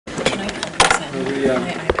My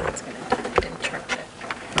iPad's going to die. I didn't charge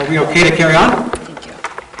it. Are we okay to carry on? Thank you.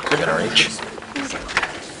 Good RH.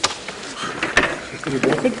 You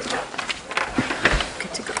both good?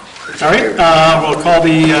 Good to go. All right, we'll call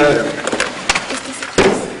the,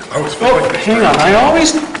 oh, hang on, I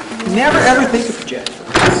always, never ever think of Jeff.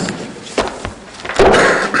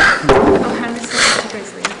 I'll hand this over to you guys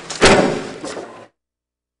later.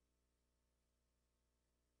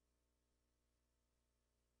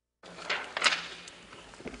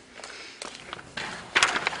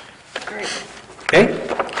 All right. Okay?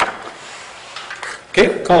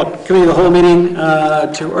 Okay, call committee of the whole meeting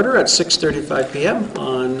to order at 6:35 p.m.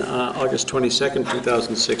 on August 22nd,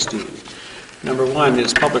 2016. Number 1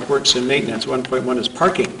 is Public Works and Maintenance. 1.1 is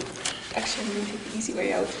parking. Actually, I'm going to take the easy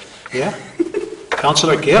way out. Yeah?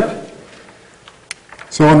 Councillor Gibb?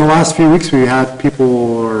 So in the last few weeks, we had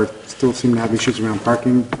people still seem to have issues around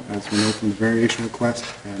parking, as we know from the variation request.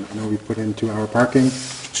 And I know we put in 2-hour parking,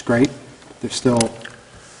 which is great. There's still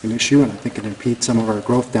an issue, and I think it impedes some of our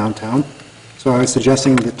growth downtown. So I was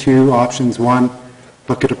suggesting the 2 options. 1,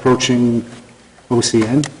 look at approaching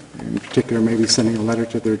OCN, in particular maybe sending a letter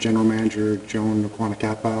to their general manager, Joan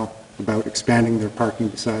Aquana-Capel, about expanding their parking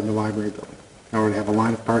beside the library building. They already have a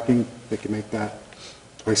line of parking. They can make that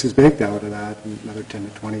twice as big. That would add another 10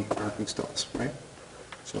 to 20 parking stalls, right?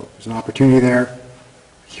 So there's an opportunity there.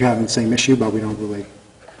 You have the same issue, but we don't really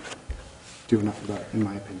do enough about it, in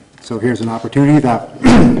my opinion. So here's an opportunity that,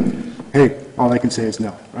 hey, all I can say is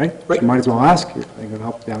no, right? Right. You might as well ask. You're going to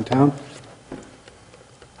help downtown.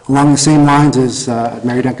 Along the same lines as at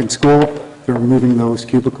Mary Duncan School, they're removing those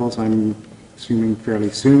cubicles, I'm assuming fairly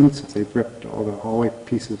soon, since they've ripped all the hallway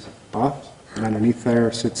pieces off. And underneath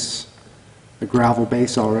there sits a gravel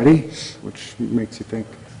base already, which makes you think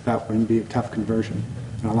that wouldn't be a tough conversion.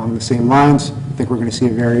 And along the same lines, I think we're going to see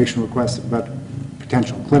a variation request about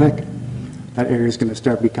potential clinic. That area is going to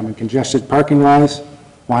start becoming congested parking-wise.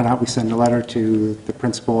 Why not we send a letter to the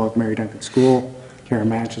principal of Mary Duncan School, Karen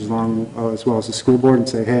Manch, as well as the school board, and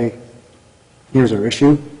say, hey, here's our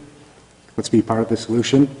issue. Let's be part of the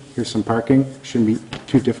solution. Here's some parking. Shouldn't be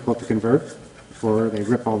too difficult to convert before they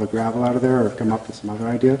rip all the gravel out of there or come up with some other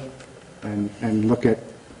idea, and look at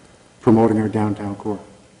promoting our downtown core.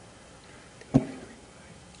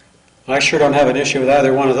 I sure don't have an issue with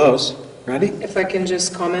either one of those. Randy? If I can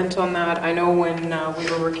just comment on that, I know when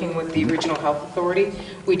we were working with the Regional Health Authority,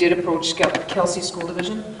 we did approach Kelsey School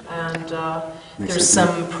Division, and there's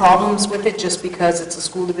some problems with it just because it's a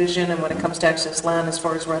school division and when it comes to access land as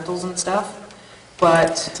far as rentals and stuff. But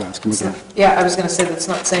Let's ask them again. yeah, I was going to say that's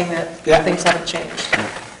not saying that Yeah. things haven't changed.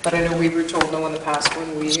 But I know we were told no in the past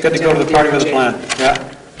when we... It's good to go to the party with a plan.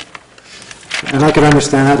 Yeah. And I could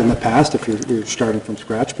understand that in the past if you're starting from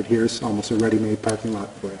scratch, but here's almost a ready-made parking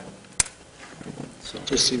lot for you. So.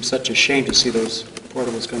 Just seems such a shame to see those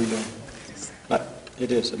portables coming down. But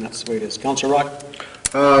it is, and that's the way it is. Councillor Rock?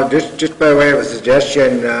 Just by way of a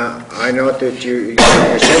suggestion, I note that you're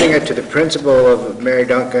sending it to the principal of Mary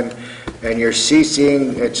Duncan and you're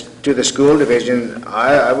CCing it to the school division.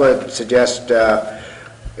 I would suggest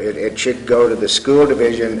it should go to the school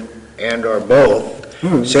division and or both,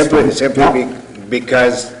 simply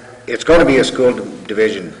because it's going to be a school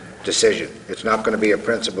division decision. It's not going to be a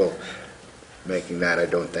principal making that, I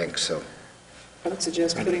don't think so. I would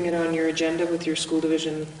suggest putting it on your agenda with your school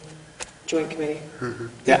division joint committee. Mm-hmm.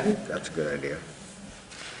 Yeah. That's a good idea.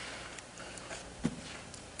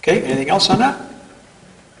 Okay, anything else on that?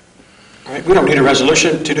 All right, we don't need a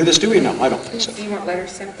resolution to do this, do we? No, I don't think so. Do you want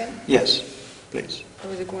letters sent then? Yes, please.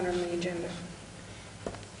 Or is it going on the agenda?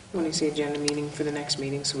 When you say agenda meeting for the next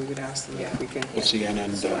meeting, so we would ask them if we can. OCN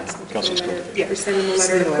and So ask them to Kelsey put a School. letter- Yeah, or send them a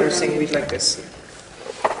send letter. a letter saying we'd like this.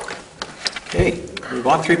 Okay, move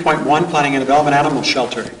on. 3.1, Planning and Development Animal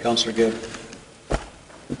Shelter. Councillor Gibb.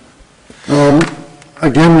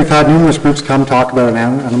 Again, we've had numerous groups come talk about an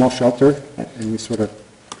animal shelter, and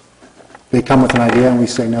they come with an idea and we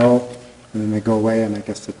say no, and then they go away, and I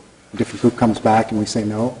guess a different group comes back and we say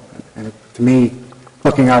no. And to me,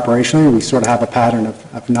 looking operationally, we sort of have a pattern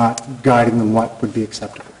of not guiding them what would be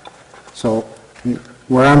acceptable. So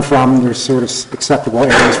where I'm from, there's sort of acceptable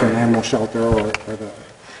areas for an animal shelter or the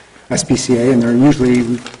SPCA, and they're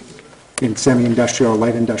usually in semi-industrial,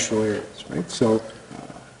 light industrial areas, right? So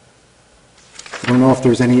I don't know if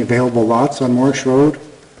there's any available lots on Morris Road,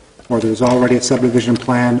 or there's already a subdivision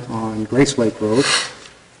plan on Grace Lake Road,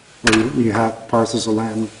 where you have parcels of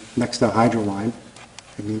land next to a hydro line.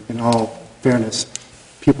 And in all fairness,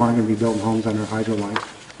 people aren't going to be building homes under a hydro line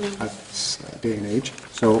at this day and age.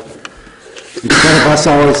 So instead of us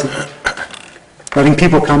always letting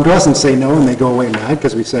people come to us and say no, and they go away mad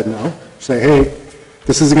because we said no, say, hey,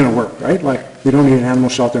 this isn't gonna work, right? Like, we don't need an animal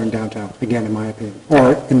shelter in downtown, again, in my opinion,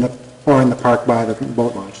 or in the park by the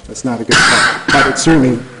boat launch. That's not a good spot. But it's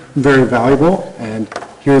certainly very valuable, and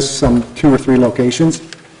here's some 2 or 3 locations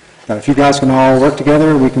that if you guys can all work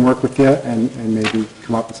together, we can work with you and maybe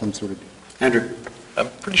come up with some sort of deal. Andrew? I'm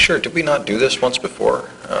pretty sure, did we not do this once before,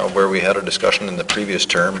 where we had a discussion in the previous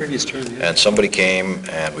term? Previous term, yeah. And somebody came,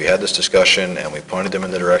 and we had this discussion, and we pointed them in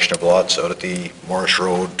the direction of lots out at the Morris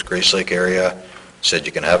Road, Grace Lake area, said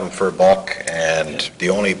you can have them for $1, and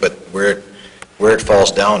but where it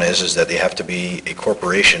falls down is that they have to be a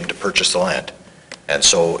corporation to purchase the land. And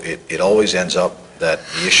so it always ends up that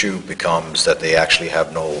the issue becomes that they actually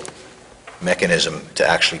have no mechanism to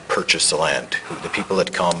actually purchase the land. The people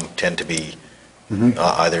that come tend to be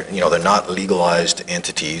either, they're not legalized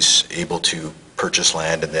entities able to purchase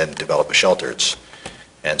land and then develop a shelter.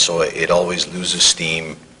 And so it always loses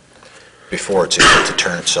steam before it's able to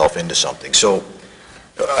turn itself into something. So,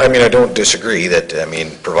 I don't disagree that,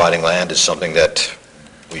 providing land is something that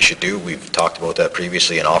we should do. We've talked about that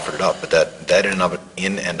previously and offered it up, but that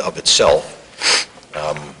in and of itself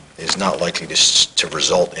is not likely to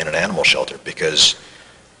result in an animal shelter because,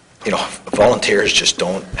 volunteers just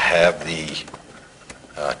don't have the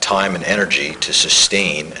time and energy to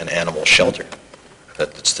sustain an animal shelter.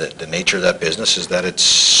 That's the nature of that business is that it's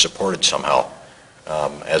supported somehow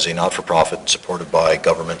as a not-for-profit supported by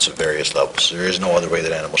governments of various levels. There is no other way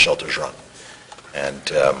that animal shelters run. And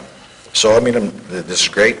so, this is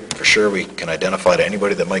great. For sure, we can identify to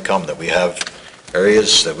anybody that might come that we have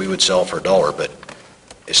areas that we would sell for $1, but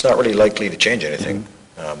it's not really likely to change anything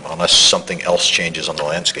unless something else changes on the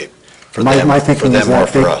landscape. For them, My thinking is or that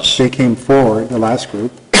for us. they came forward, the last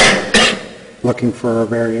group, looking for a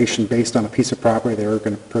variation based on a piece of property they were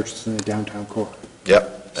going to purchase in the downtown core.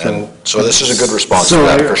 Yep, and so this is a good response to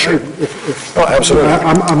that, for sure. Oh, absolutely.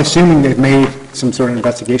 I'm assuming they've made some sort of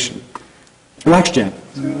investigation. Relax, Jen.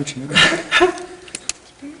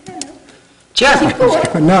 Jeff?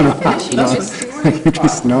 No,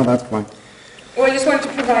 that's fine. Well, I just wanted to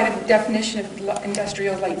provide a definition of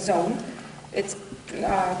industrial light zone.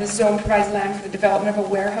 This zone provides land for the development of a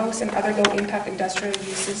warehouse and other low-impact industrial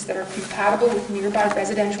uses that are compatible with nearby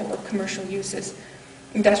residential or commercial uses.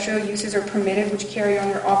 Industrial uses are permitted which carry on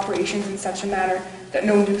their operations in such a manner that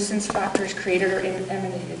no nuisance factor is created or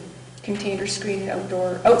emanated. Contained or screened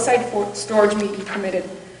outside storage may be permitted,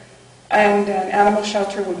 and an animal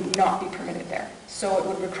shelter would not be permitted there. So it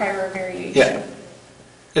would require a variation. Yeah.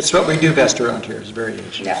 It's what we do best around here, is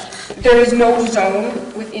variation. Yeah. There is no zone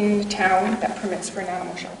within the town that permits for an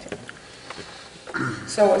animal shelter.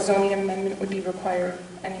 So a zoning amendment would be required.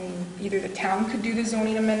 Either the town could do the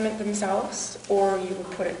zoning amendment themselves, or you would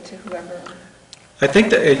put it to whoever I think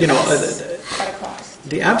that, at a cost.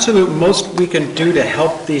 the absolute most we can do to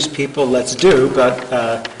help these people, let's do,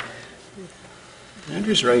 but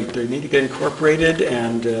Andrew's right, they need to get incorporated,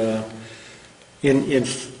 and in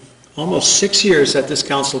almost 6 years at this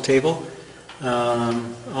council table,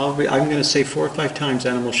 I'm going to say 4 or 5 times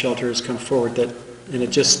animal shelter has come forward, and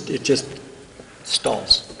it just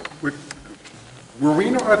stalls. Were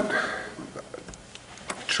we not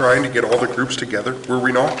trying to get all the groups together? Were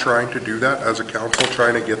we not trying to do that as a council,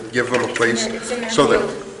 trying to give them a place so that...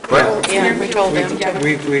 What? Yeah, we told them.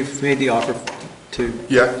 We've made the offer to...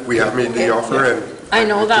 Yeah, we have made the offer, and I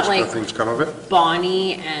know that, like, nothing's come of it.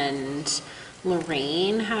 Bonnie and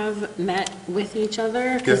Lorraine have met with each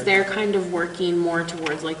other because Yeah. they're kind of working more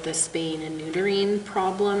towards like the spaying and neutering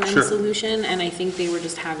problem and Sure. solution, and I think they were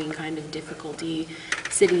just having kind of difficulty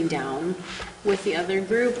sitting down with the other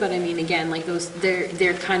group. But again, like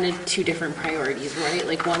they're kind of 2 different priorities, right?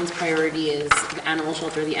 Like one's priority is the animal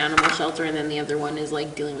shelter, and then the other one is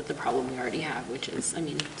like dealing with the problem we already have, which is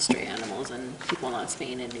stray animals and people not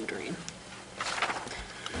spaying and neutering.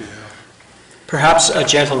 Perhaps a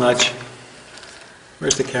gentle nudge.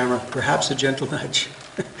 Where's the camera? Perhaps a gentle nudge.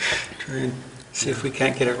 Try and see if we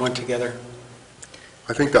can't get everyone together.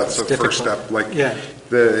 I think that's the difficult. first step. Like, Yeah.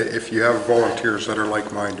 if you have volunteers that are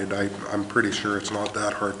like-minded, I'm pretty sure it's not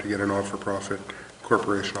that hard to get a not-for-profit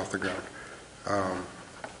corporation off the ground.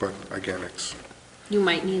 But again, You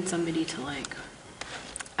might need somebody to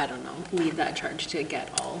lead that charge to get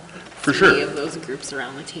all For 3 sure. of those groups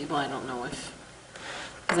around the table. I don't know if,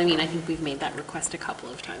 because I think we've made that request a couple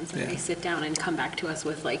of times, and Yeah. they sit down and come back to us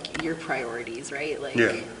with your priorities, right?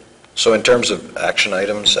 Yeah. So in terms of action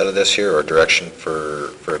items out of this here, or direction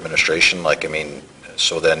for administration,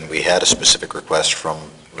 so then we had a specific request from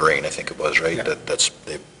Lorraine, I think it was, right? Yeah.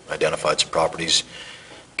 They've identified some properties.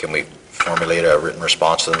 Can we formulate a written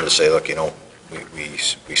response to them to say, look,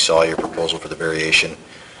 we saw your proposal for the variation,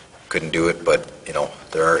 couldn't do it, but,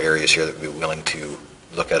 there are areas here that we'd be willing to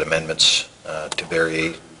look at amendments to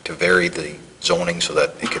vary the zoning so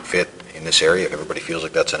that it could fit in this area, if everybody feels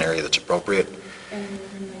like that's an area that's appropriate. And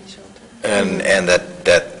overnight shelter. And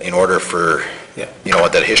that in order for, Yeah. you know,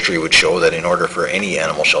 what that history would show, that in order for any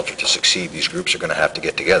animal shelter to succeed, these groups are going to have to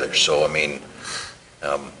get together. So, I mean,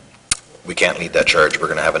 we can't lead that charge. We're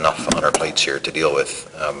going to have enough on our plates here to deal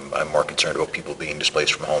with. I'm more concerned about people being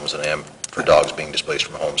displaced from homes than I am for dogs being displaced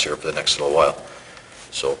from homes here for the next little while.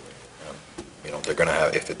 So, you know, they're going to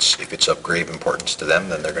have, if it's of grave importance to them,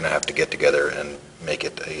 then they're going to have to get together and make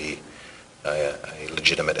it a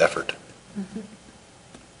legitimate effort.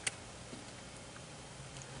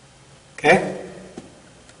 Okay?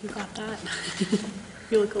 You got that?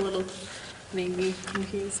 You look a little, maybe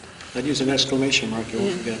confused. I'd use an exclamation mark, you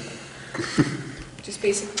won't forget. Just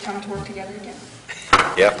basically come to work together again.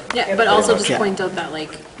 Yeah? Yeah, but also just Yeah. point out that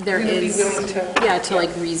like there We would be is, willing to- yeah, to like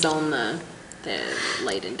rezone the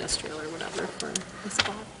light industrial or whatever for the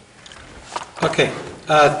spot. Okay,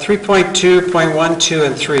 3.2.1, 2,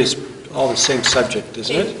 and 3 is all the same subject,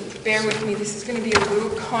 isn't it? Bear with me, this is going to be a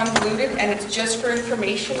little convoluted, and it's just for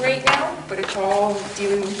information right now, but it's all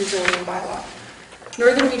dealing with the zoning bylaw.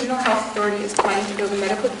 Northern Regional Health Authority is planning to build a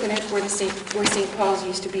medical clinic where St. Paul's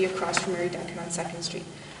used to be across from Mary Duncan on 2nd Street.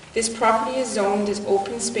 This property is zoned as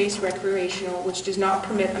open space recreational, which does not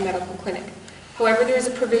permit a medical clinic. However, there is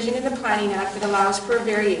a provision in the Planning Act that allows for a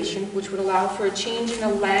variation, which would allow for a change in the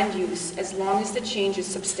land use as long as the change is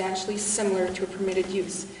substantially similar to a permitted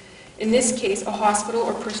use. In this case, a hospital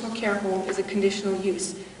or personal care home is a conditional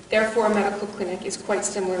use. Therefore, a medical clinic is quite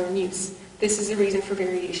similar in use. This is the reason for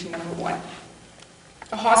variation number 1.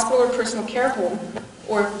 A hospital or personal care home,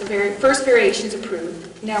 or the first variation is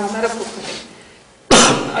approved, now a medical clinic,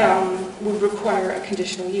 would require a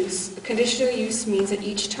conditional use. A conditional use means that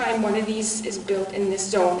each time one of these is built in this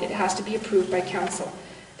zone, it has to be approved by council.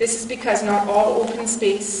 This is because not all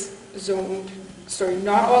space zoned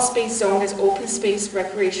as open space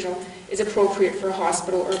recreational is appropriate for a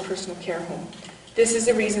hospital or a personal care home. This is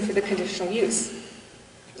the reason for the conditional use.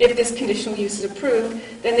 If this conditional use is approved,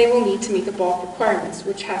 then they will need to meet the bulk requirements,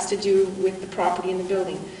 which has to do with the property in the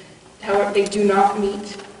building. However, they do not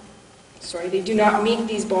meet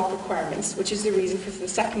these bulk requirements, which is the reason for the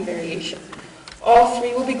second variation. All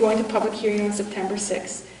 3 will be going to public hearing on September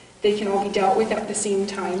 6th. They can all be dealt with at the same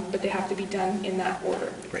time, but they have to be done in that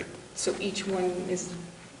order. Great. So each one is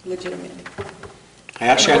legitimate. I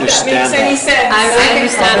actually I hope understand that. Makes any that. sense. I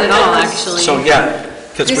understand it all, actually. So, yeah,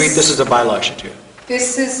 because this is a bylaw issue too.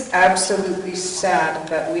 This is absolutely sad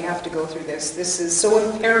that we have to go through this. This is so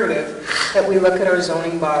imperative that we look at our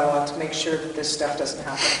zoning bylaw to make sure that this stuff doesn't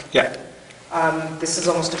happen. Yeah. This is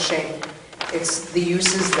almost a shame. The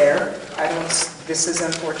use is there. This is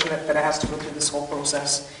unfortunate that it has to go through this whole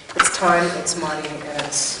process. It's time, it's money,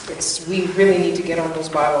 and we really need to get on those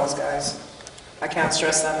bylaws, guys. I can't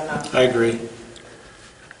stress that enough. I agree.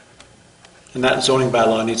 And that zoning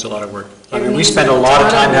bylaw needs a lot of work. I It mean, we needs spend a a lot of ton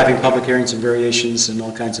of time work. having public hearings and variations and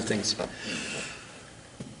all kinds of things.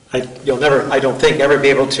 You'll never, I don't think, ever be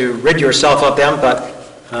able to rid yourself of them, but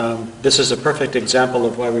this is a perfect example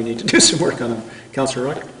of why we need to do some work on them. Councillor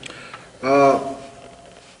Roy?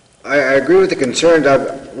 I agree with the concerns.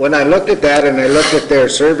 When I looked at that and I looked at their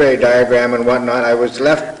survey diagram and whatnot, I was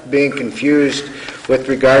left being confused with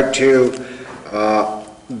regard to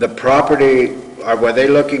the property. Were they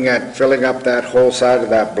looking at filling up that whole side of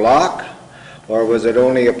that block? Or was it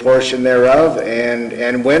only a portion thereof?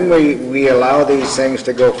 And when we allow these things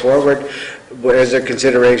to go forward, is there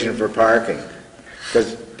consideration for parking?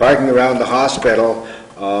 Because parking around the hospital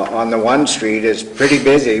on the one street is pretty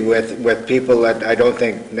busy with people that I don't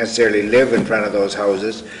think necessarily live in front of those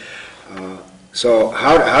houses. So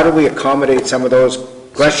how do we accommodate some of those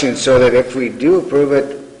questions so that if we do approve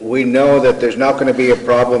it, we know that there's not going to be a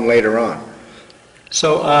problem later on?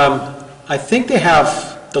 So I think they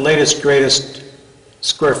have the latest, greatest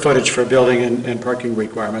square footage for building and parking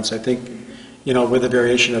requirements. I think, you know, with the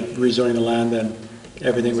variation of rezoning the land, then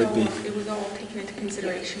everything would be... It was all taken into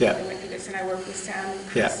consideration Yeah. when I went through this, and I worked with Sam, and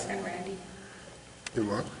Chris, and Randy. You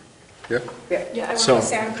what? Yeah? Yeah, I worked So- with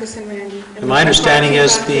Sam, Chris, and Randy. And my understanding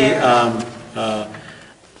is the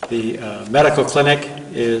medical clinic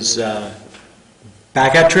is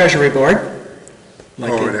back at Treasury Board.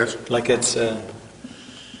 It is? Like it's an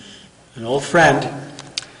old friend.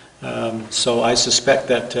 So I suspect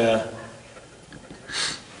that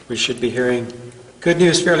we should be hearing good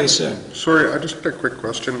news fairly soon. Sorry, I just had a quick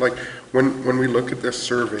question. Like, when we look at this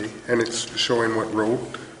survey and it's showing what road,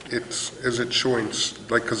 is it showing,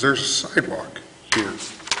 like, because there's a sidewalk here,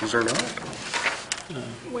 is there not?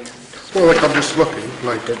 Where? Well, like, I'm just looking,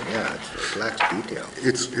 like, Yeah, it lacks detail.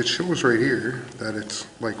 it shows right here that it's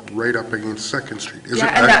like right up against Second Street. Is it Yeah,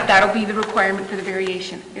 and act- that'll be the requirement for the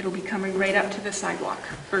variation. It'll be coming right up to the sidewalk,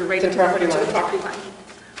 or right The up property to the line. property line,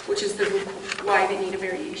 which is why they need a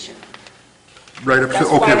variation. Right up to, That's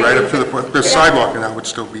why okay, they right need up to the the- point, the yeah. sidewalk and that would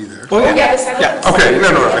still be there. Oh, Yeah, the sidewalk. Yeah, okay,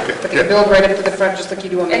 no, But okay, they yeah. build right up to the front, just like you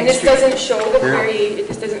do on Main And this Street. doesn't show the Yeah.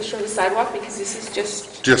 this doesn't show the sidewalk because this is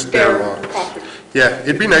Just their their lot. property. Yeah,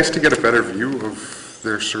 it'd be nice to get a better view of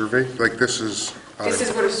their survey, like this is. This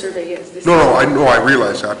is what a survey is. This No, is- no, I know, I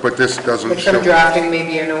realize that, but this doesn't With show. some drafting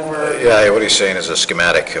maybe an over. Yeah, what he's saying is a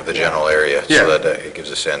schematic of the general area, Yeah. so that it gives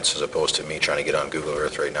a sense, as opposed to me trying to get on Google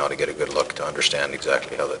Earth right now to get a good look, to understand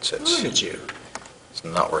exactly how that sits. Look at you. It's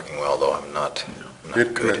not working well, though, I'm not It good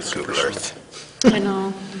at commits Google super Earth. I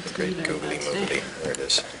know. It's Great really googly bad today. moogly, there it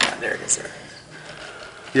is. There it is there.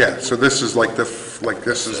 Yeah, so this is like this is like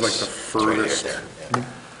the It's right here, furthest there,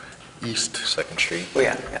 yeah. east, Second Street, Oh,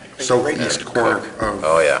 yeah. southeast corner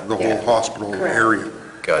Oh, yeah. of the whole hospital Correct. area.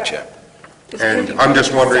 gotcha. And I'm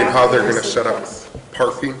just wondering how they're gonna set up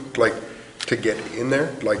parking, like, to get in there,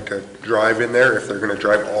 like to drive in there, if they're gonna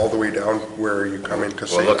drive all the way down where you come into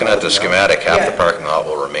St. Well, looking at the Paul's now. schematic, half the Yeah. parking lot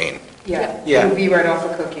will remain. Yeah, Yeah. it'll be right off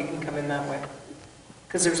of Cook, you can come in that way.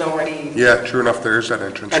 Because there's already, Yeah, true enough, there is that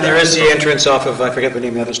entrance. And there is the entrance off of, I forget the name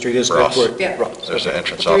of the other street is. but Ross. where- Yeah. Ross. There's an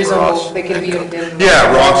entrance there off is of a Ross. whole, they can be in.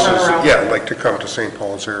 Yeah, Ross turn is, around. yeah, like to come to St.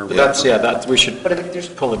 Paul's there. But that's, yeah, that, we should But I think there's,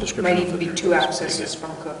 pull a description. might of even be it. two accesses from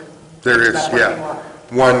Cook. There to is, that yeah. parking lot.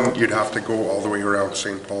 One, you'd have to go all the way around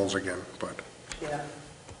St. Paul's again, but, Yeah.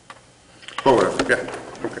 oh, whatever,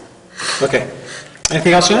 yeah, okay. Okay.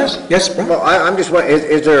 Anything else, guys? Yes, Brian? Well, I'm just wondering,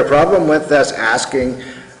 is there a problem with us asking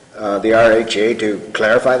the RHA to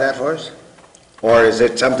clarify that for us? Or is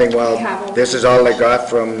it something, They have well, all- this is all they got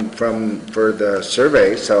for the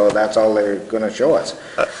survey, so that's all they're gonna show us?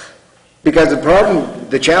 Because the problem,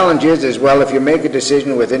 the challenge is, well, if you make a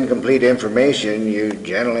decision with incomplete information, you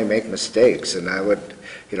generally make mistakes, and I would,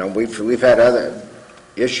 we've had other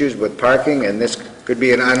issues with parking, and this could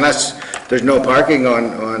be, unless there's no parking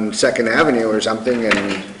on Second Avenue or something,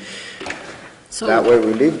 and that way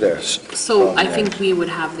we leave there. So I think we would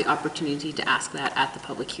have the opportunity to ask that at the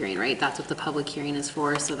public hearing, right? That's what the public hearing is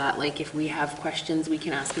for, so that like if we have questions, we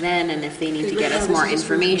can ask then, and if they need to get us more Yeah.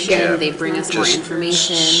 information, they bring us more Just-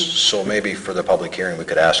 information. So maybe for the public hearing, we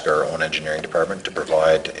could ask our own engineering department to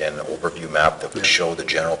provide an overview map that would show the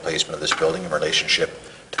general placement of this building in relationship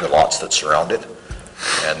to the lots that surround it.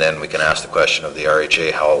 And then we can ask the question of the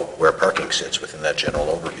RHA where parking sits within that general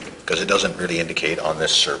overview. Because it doesn't really indicate on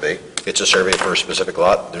this survey. It's a survey for a specific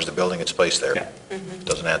lot, there's the building, it's placed there. Yeah.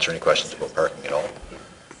 Doesn't answer any questions about parking at all.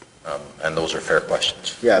 And those are fair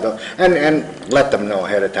questions. Yeah, and let them know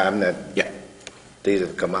ahead of time that Yeah. these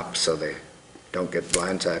have come up, so they don't get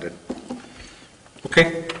blindsided.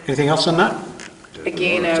 Okay. Anything else on that?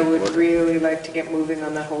 Again, I would really like to get moving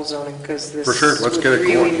on that whole zoning, because this For sure, let's would get it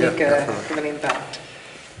really going, yeah, make definitely. an impact.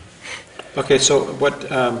 Okay, so what,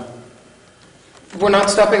 We're not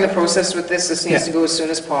stopping the process with this, this needs Yeah. to go as soon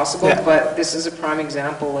as possible, Yeah. but this is a prime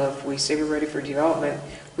example of, we say we're ready for development,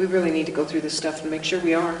 we really need to go through this stuff and make sure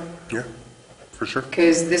we are. Yeah, for sure.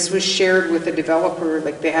 Because this was shared with a developer,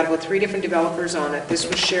 like they had about 3 different developers on it. This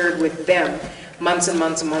was shared with them months and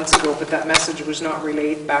months and months ago, but that message was not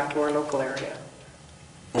relayed back to our local area.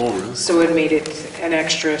 Oh, really? So it made it an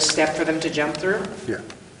extra step for them to jump through, Yeah.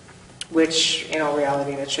 which in all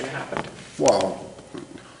reality, that shouldn't happen. Well,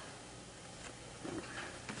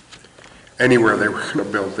 anywhere they were gonna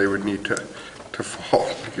build, they would need to fall,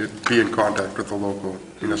 be in contact with the local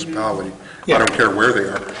municipality. I Yeah. don't care where they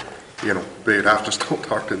are, they'd have to still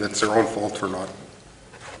talk to, that's their own fault for not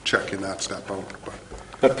checking that step out, but.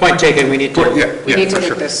 but point taken, we need But, to, yeah, We yeah, need to for make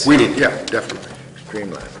sure. this. We need, yeah, definitely.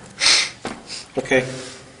 Streamline. okay.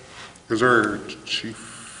 Is our chief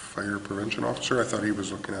fire prevention officer? I thought he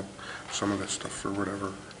was looking at some of this stuff or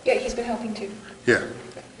whatever. Yeah, he's been helping too. Yeah,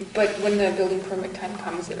 But when the building permit time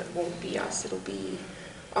comes, it won't be us, it'll be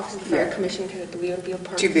Office of the Fire Yeah. Commission, because I believe it'll be a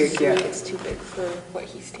part Too of big, the yeah. city. It's too big for what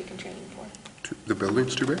he's taken training for. the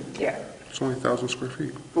building's too big? Yeah. It's only 1,000 square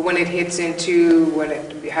feet. But when it hits into, when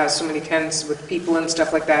it has so many tenants with people and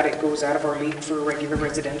stuff like that, it goes out of our league for regular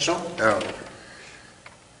residential. Oh,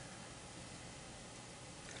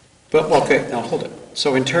 But, okay, now hold it.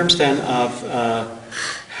 So in terms then of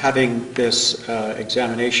having this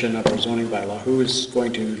examination of our zoning bylaw, who is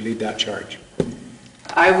going to lead that charge?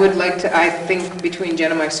 I would like to, I think between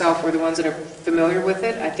Jen and myself, we're the ones that are familiar with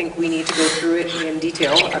it. I think we need to go through it in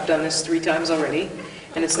detail. I've done this 3 times already.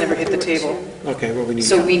 and it's never hit the table. Okay, well, we need.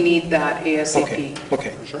 So we need that Okay, ASAP.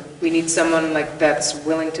 okay. We need someone like that's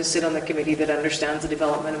willing to sit on the committee that understands the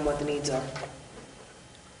development and what the needs are.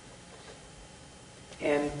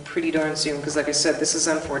 And pretty darn soon, because like I said, this is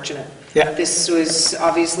unfortunate. Yeah. This was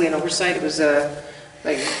obviously an oversight. It was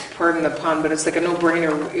like, pardon the pun, but it's like a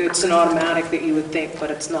no-brainer. It's an automatic that you would think, but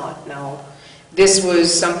it's not. No. This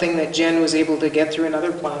was something that Jen was able to get through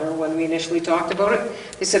another planner when we initially talked about it.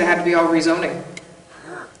 They said it had to be all rezoning.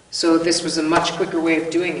 So this was a much quicker way of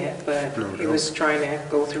doing it, but he was trying to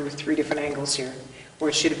go through 3 different angles here, where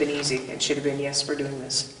it should have been easy. It should have been, yes, we're doing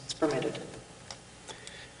this. It's permitted.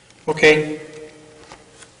 Okay.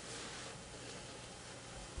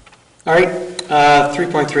 All right,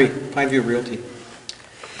 3.3, Pineview Realty.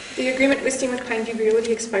 The agreement listing with Pineview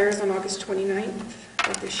Realty expires on August 29th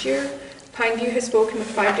of this year. Pineview has spoken with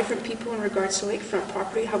 5 different people in regards to lakefront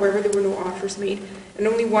property. However, there were no offers made, and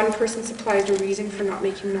only one person supplied a reason for not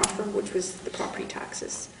making an offer, which was the property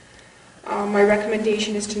taxes. My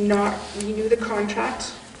recommendation is to not renew the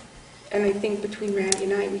contract, and I think between Randy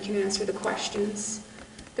and I, we can answer the questions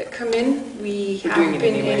that come in. We We're have doing it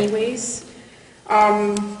been anyway. anyways.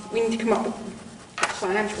 We need to come up with a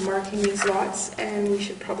plan for marking these lots, and we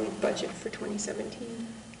should probably budget for 2017.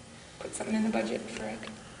 Put something in the budget for it.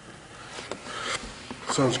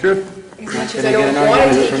 Sounds good. As much as Can I I get don't an want to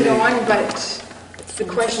argument take it from on, but the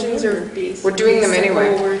questions are based. We're doing them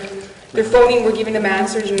anyway. They're phoning, we're giving them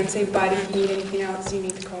answers, and then say, buddy, if you need anything else, you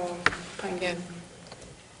need to call Pineview.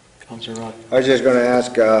 Councillor Rock. I was just going to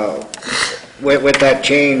ask, with that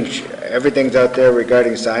change, everything's out there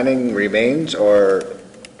regarding signing remains, or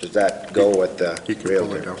does that go with the He can pull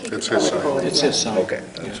it realtor? down. It's his sign. It's his sign. Okay,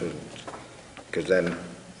 because then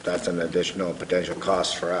that's an additional potential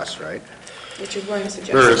cost for us, right? Which is why I'm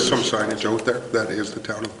suggesting. There is some signage out there that is the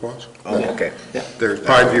town of Paws. Oh, okay. Yeah. There's,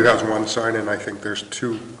 Pineview has one sign, and I think there's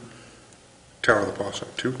 2 town of the Paws,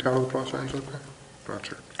 2 town of the Paws signs out there? Not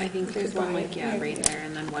sure. I think there's one like, yeah, right there,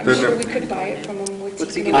 and then one. I'm sure we could buy it from them.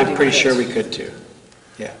 What's he gonna I'm pretty sure we could too.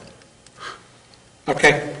 Yeah.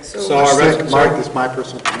 Okay, so our Mark, Mark, this is my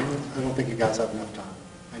personal opinion. I don't think you guys have enough time.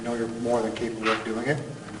 I know you're more than capable of doing it.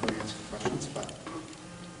 I'm going to answer questions, but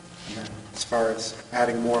and then as far as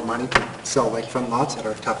adding more money to sell lakefront lots that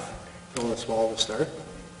are tough pill to swallow to start,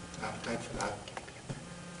 appetite for that.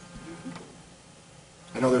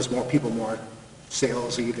 I know there's more people, more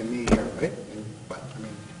salesy than me here, right? But, I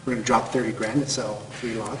mean, we're going to drop 30 grand to sell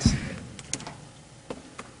 3 lots.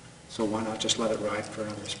 So why not just let it ride for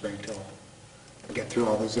another spring till we get through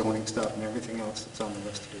all the zoning stuff and everything else that's on the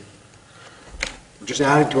list to do? We're just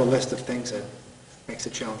adding to a list of things that makes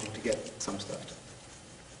it challenging to get some stuff done.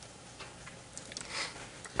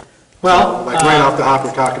 well, Like right off the hop,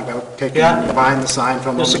 we're talking about taking, yeah. buying the sign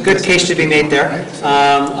from them. there's a good case to be made there.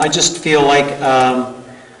 I just feel like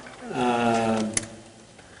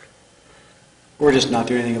we're just not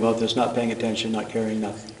doing anything about this, not paying attention, not caring,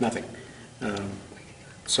 nothing.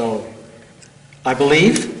 So I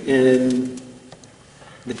believe in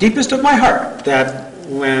the deepest of my heart that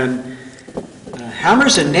when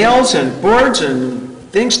hammers and nails and boards and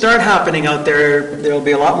things start happening out there, there'll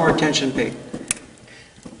be a lot more attention paid.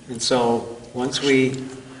 And so once we,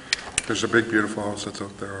 There's a big beautiful house that's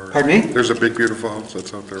out there already. Pardon me? There's a big beautiful house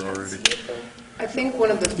that's out there already. I think one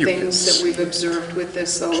of the things that we've observed with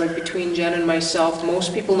this, though, like between Jen and myself,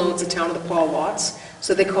 most people know it's the town of the Paul lots,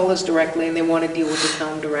 so they call us directly and they want to deal with the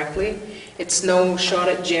town directly. It's no shot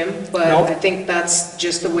at Jim, but Nope. I think that's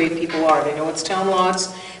just the way people are. They know it's town lots,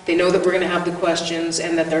 they know that we're going to have the questions,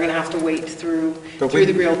 and that they're going to have to wait through but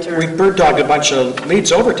the realtor. we bird dogged a bunch of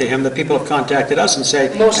leads over to him that people have contacted us and say,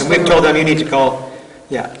 Most and of we've them told are- them you need to call,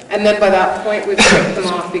 yeah. And then by that point, we've ticked them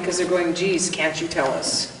off because they're going, geez, can't you tell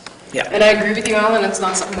us? Yeah. And I agree with you, Alan, it's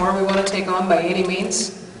not something more we want to take on by any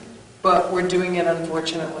means, but we're doing it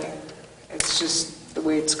unfortunately. It's just the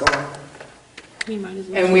way it's going. We might as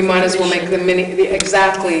well. And we might as well make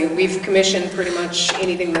exactly, we've commissioned pretty much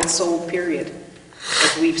anything that's sold, period,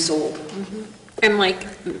 that we've sold. And like,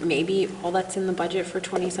 maybe all that's in the budget for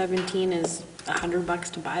 2017 is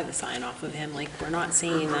 $100 to buy the sign off of him. Like, we're not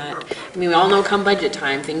saying that, I mean, we all know come budget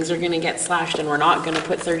time, things are gonna get slashed, and we're not gonna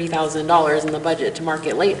put $30,000 in the budget to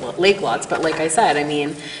market lake lots, but like I said, I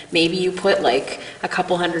mean, maybe you put like a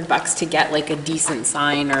couple $100 to get like a decent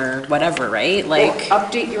sign or whatever, right? Like, Well,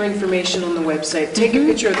 update your information on the website, take a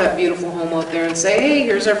picture of that beautiful home out there and say, hey,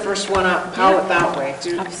 here's our first one up, how it that way.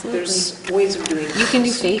 Absolutely. There's ways of doing it. you can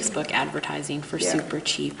do Facebook advertising for Yeah. super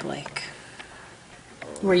cheap, like,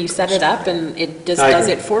 where you set it up and it just I does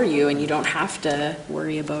agree. it for you and you don't have to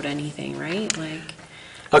worry about anything, right? Like,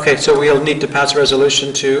 Okay, so we'll need to pass a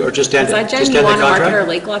resolution to, or just end, Is that Jen, just you end the want to market our contract?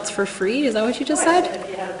 lake lots for free? Is that what you just said? If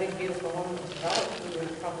you had a big beautiful home that was developed, we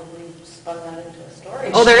would probably spun that into a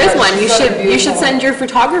storage. Oh, there is one. You should send your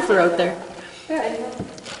photographer out there.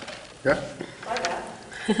 Yeah?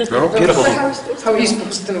 No? Beautiful. How are you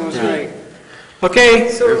supposed to know it's right? Okay,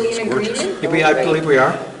 So are we in agreement? I believe we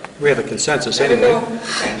are. We have a consensus I don't anyway.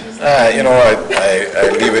 know. You know,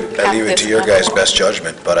 I leave it to your guys' best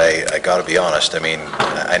judgment, but I gotta be honest, I mean,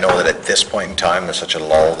 I know that at this point in time, there's such a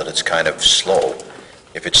lull that it's kind of slow.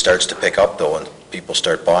 If it starts to pick up though, and people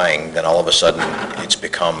start buying, then all of a sudden, it's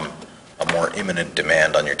become a more imminent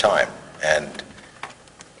demand on your time. And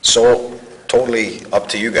so, totally up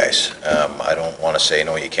to you guys. I don't wanna say,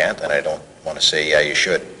 no, you can't, and I don't wanna say, yeah, you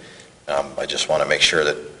should. I just wanna make sure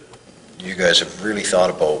that you guys have really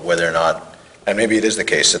thought about whether or not, and maybe it is the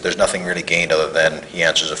case that there's nothing really gained other than he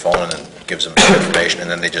answers the phone and then gives them some information,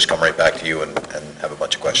 and then they just come right back to you and have a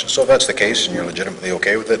bunch of questions. So if that's the case and you're legitimately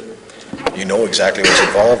okay with it, you know exactly what's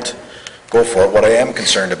involved, go for it. What I am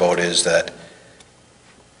concerned about is that,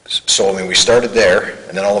 so I mean, we started there,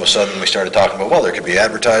 and then all of a sudden we started talking about, well, there could be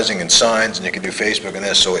advertising and signs, and you can do Facebook and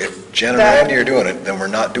this. So if Jen and Randy are doing it, then we're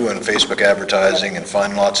not doing Facebook advertising and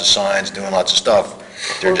finding lots of signs, doing lots of stuff.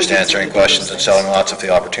 They're just answering questions and selling lots if the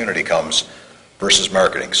opportunity comes versus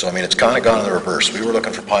marketing. So, I mean, it's kind of gone in the reverse. We were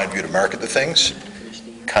looking for Pine View to market the things,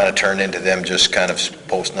 kind of turned into them just kind of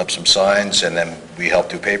posting up some signs, and then we help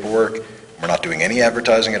do paperwork. We're not doing any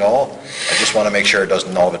advertising at all. I just want to make sure it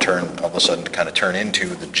doesn't all of a sudden kind of turn into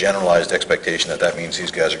the generalized expectation that that means these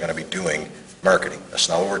guys are going to be doing marketing. That's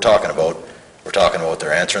not what we're talking about. We're talking about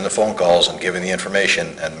they're answering the phone calls and giving the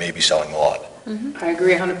information and maybe selling the lot. I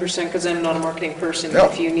agree 100% because I'm not a marketing person. No.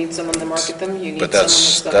 If you need someone to market them, you need But someone with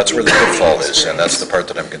stuff. that's where the with pitfall is, and experience. that's the part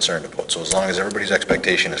that I'm concerned about. So as long as everybody's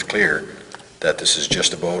expectation is clear, that this is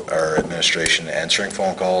just about our administration answering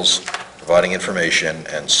phone calls, providing information,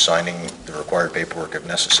 and signing the required paperwork if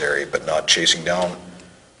necessary, but not chasing down,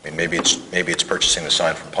 I mean, maybe it's purchasing the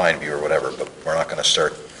sign from Pine View or whatever, but we're not gonna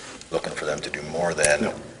start looking for them to do more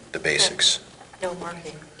than the basics. No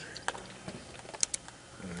marketing.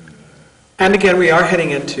 And again, we are heading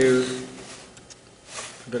into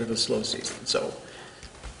a bit of a slow season, so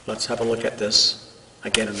let's have a look at this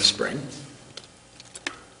again in the spring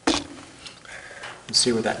and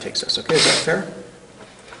see where that takes us. Okay, is that fair?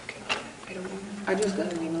 I just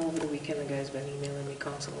got an email over the weekend, the guy's been emailing me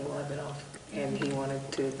constantly while I've been off, and he wanted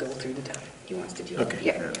to go through the town. He wants to do it. Okay.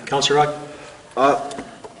 Yeah. Councillor Rock?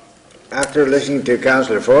 After listening to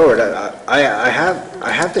Councillor Forward, I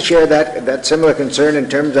have to share that similar concern in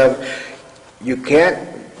terms of you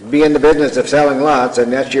can't be in the business of selling lots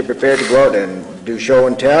unless you're prepared to go out and do show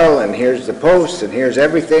and tell, and here's the posts, and here's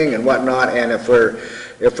everything and whatnot. And if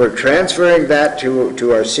we're transferring that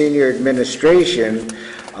to our senior administration,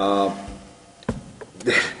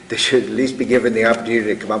 they should at least be given the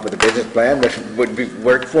opportunity to come up with a business plan that would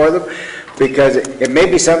work for them, because it may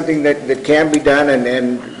be something that can be done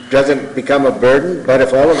and doesn't become a burden, but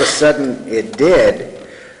if all of a sudden it did,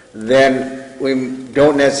 then we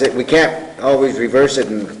can't always reverse it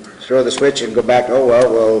and throw the switch and go back, oh,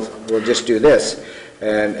 well, we'll just do this.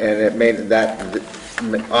 And that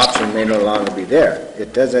option may no longer be there.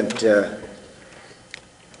 It doesn't,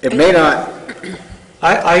 it may not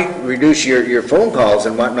reduce your phone calls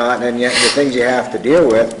and whatnot, and yet the things you have to deal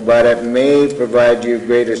with, but it may provide you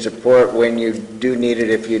greater support when you do need it,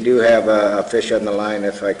 if you do have a fish on the line,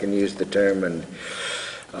 if I can use the term, and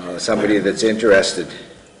somebody that's interested.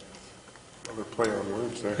 Another play on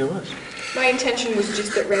words there. It was. My intention was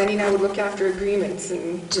just that Randy and I would look after agreements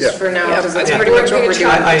and Just for now, because that's Yeah. pretty much what we're doing.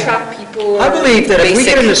 Trap people. I believe that if we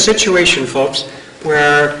get Basic. in a situation, folks,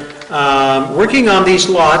 where working on these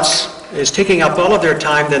lots is taking up all of their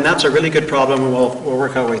time, then that's a really good problem, and we'll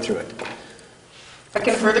work our way through it. I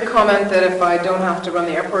can further comment that if I don't have to run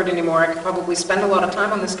the airport anymore, I could probably spend a lot of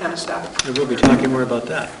time on this kind of stuff. And we'll be talking more about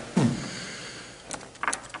that.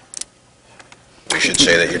 We should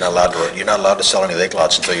say that you're not allowed to sell any lake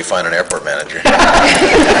lots until you find an airport manager.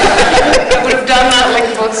 I would have done that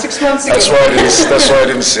like about 6 months ago. That's why I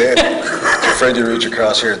didn't say it. I'm afraid you reach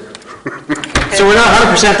across here. So we're not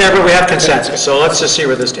 100% there, but we have consensus, so let's just see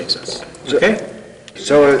where this takes us, okay?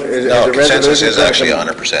 So is No, the consensus resolution... is actually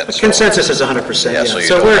 100%. so- Consensus is 100%, Yeah, yeah. so you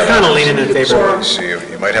So don't we're have kind of a- leaning in favor. So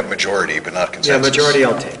you might have majority, but not Yeah, consensus. majority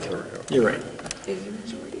I'll take. You're right.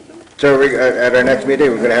 So at our next meeting,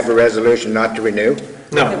 we're going to have a resolution not to renew?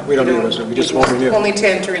 No, we don't need a resolution, we just won't renew. Only to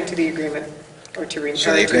enter into the agreement, or to renew.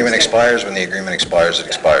 So the agreement expires, when the agreement expires, it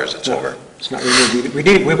expires, it's over. It's not renewed.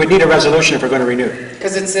 We would need a resolution if we're going to renew.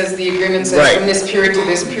 Because it says, the agreement says Right. from this period to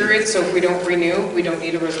this period, so if we don't renew, we don't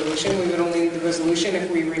need a resolution. We would only need the resolution if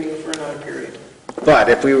we renew for another period. But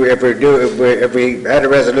if we had a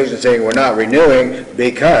resolution saying we're not renewing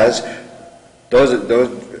because those,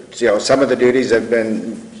 some of the duties have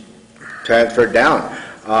been transferred down.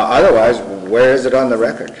 Otherwise, where is it on the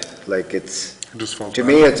record? Like, it's, It just falls to back.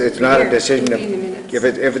 me, it's not a decision of, It'll be in the minutes.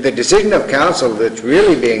 if the decision of council that's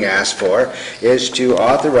really being asked for is to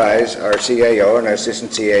authorize our CAO and our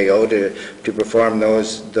assistant CAO to perform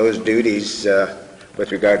those duties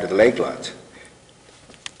with regard to the lake lots.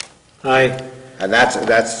 Aye. And that's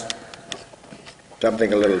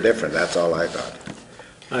something a little different, that's all I thought.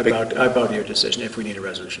 I bow to your decision if we need a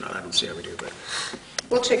resolution. I don't see how we do, but,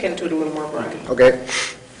 We'll check into it a little more, Brian. Okay?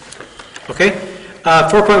 okay.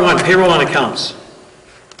 4.1, payroll and accounts.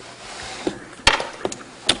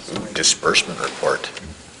 Disbursement report.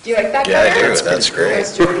 Do you like that? Yeah, I Kevin? do, that's great.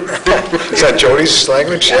 That's Jody. Is that Jody's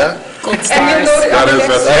language? Yeah? Gold And stars. you'll notice, on the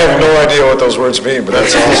next- I have no idea what those words mean, but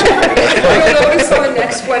that's awesome. you'll notice on the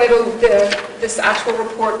next one, this actual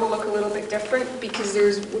report will look a little bit different because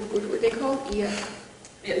there's, what were they called? Yeah.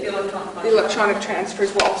 The electronic The electronic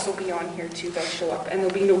transfers will also be on here too, they'll show up, and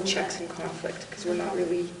there'll be no checks in conflict, because we're not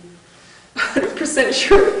really 100%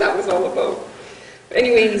 sure what that was all about. But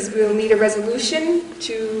anyways, we'll need a resolution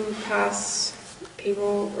to pass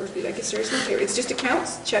payroll, or I guess there is no payroll, it's just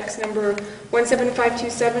accounts, checks number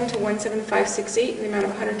 17527 to 17568 in the amount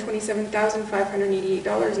of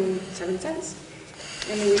 $127,588.07.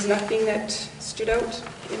 And there was nothing that stood out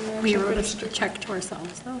in the We check wrote register. a check to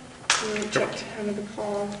ourselves, though. We checked under the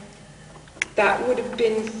call. That would have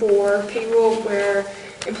been for payroll where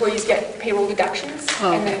employees get payroll deductions,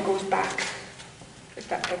 Oh, and then okay. it goes back. If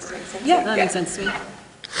that makes sense. Yeah, that makes sense to me.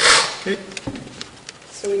 Okay.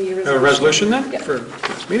 So we need a A resolution then Yeah. for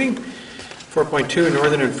this meeting? 4.2,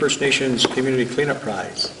 Northern and First Nations Community Cleanup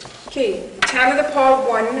Prize. Okay, Town of the Paw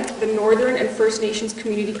won the Northern and First Nations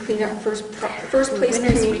Community Cleanup First Place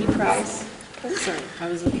Community Prize. Sorry, I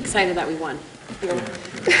was excited that we won.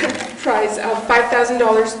 Prize of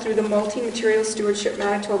 $5,000 through the Multi-Material Stewardship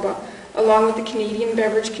Manitoba, along with the Canadian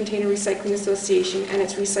Beverage Container Recycling Association and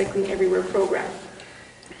its Recycling Everywhere program.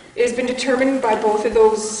 It has been determined by both of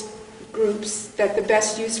those groups that the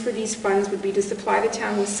best use for these funds would be to supply the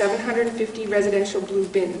town with 750 residential blue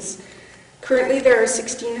bins. Currently, there are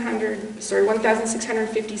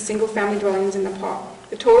 1,650 single-family dwellings in the PAW.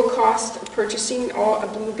 The total cost of purchasing a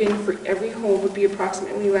blue bin for every home would be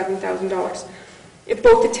approximately $11,000. If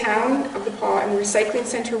both the town of the PAW and the recycling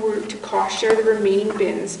center were to cost share the remaining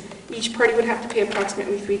bins, each party would have to pay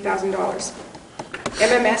approximately $3,000.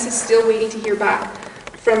 MMS is still waiting to hear back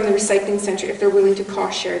from the recycling center if they're willing to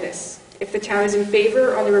cost share this. If the town is in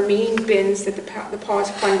favor on the remaining bins that the PAW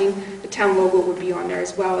is funding, the town logo would be on there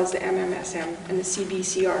as well as the MMSM and the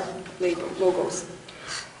CBCR logos.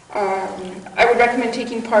 I would recommend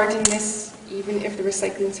taking part in this even if the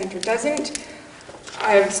recycling center doesn't.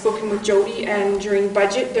 I've spoken with Jody, and during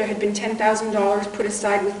budget there had been $10,000 put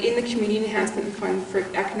aside within the Community Enhancement Fund for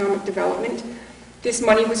economic development. This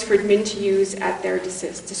money was for admin to use at their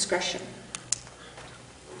discretion.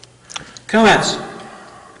 Comments?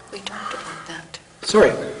 We talked about that.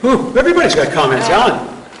 Sorry. Ooh, everybody's got comments. Alan?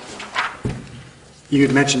 You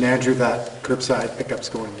had mentioned, Andrew, that curbside pickup's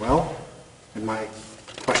going well, and my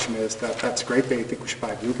question is that that's great, they think we should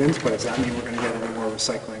buy blue bins, but does that mean we're going to get any more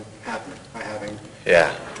recycling happening by having?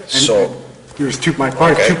 Yeah, and so, Here's my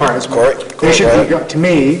part, Okay. two parts. Corey, They should go be, ahead. to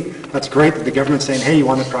me, that's great that the government's saying, hey, you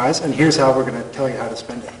won the prize, and here's how we're going to tell you how to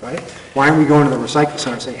spend it, right? Why aren't we going to the recycling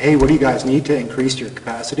center and saying, hey, what do you guys need to increase your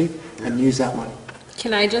capacity, and use that money?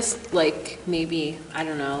 Can I just, maybe, I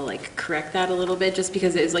don't know, correct that a little bit, just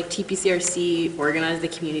because it was TPCRC organized the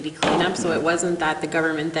community cleanup, so it wasn't that the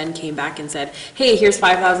government then came back and said, hey, here's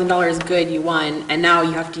 $5,000, good, you won, and now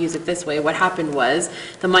you have to use it this way. What happened was,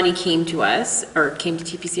 the money came to us, or came to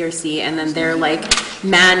TPCRC, and then they're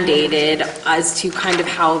mandated as to kind of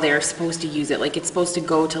how they're supposed to use it. It's supposed to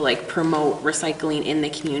go to promote recycling in the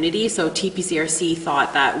community, so TPCRC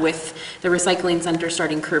thought that with the recycling center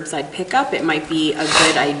starting curbside pickup, it might be a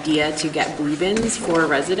good idea to get blue bins for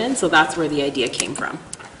residents, so that's where the idea came from.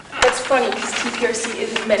 That's funny, because TPRC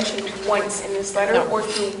isn't mentioned once in this letter or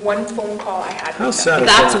through one phone call I had How with sad them.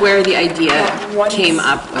 is That's that? where the idea Yeah, once. came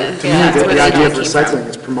up with. To me, That's where the idea of came from. recycling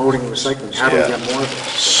is promoting recycling, how do we Yeah. get more of it?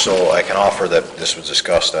 so I can offer that this was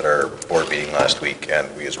discussed at our board meeting last week, and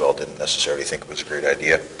we as well didn't necessarily think it was a great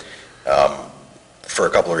idea, for a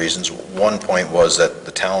couple of reasons. One point was that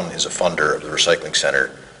the town is a funder of the recycling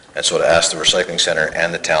center, and so to ask the recycling center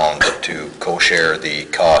and the town to co-share the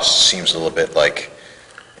costs seems a little bit like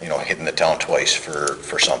hitting the town twice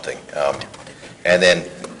for something. And then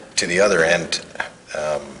to the other end,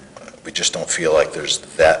 we just don't feel like there's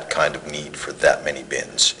that kind of need for that many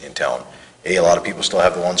bins in town. A lot of people still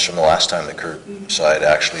have the ones from the last time the curbside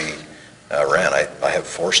actually ran. I have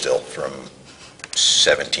 4 still from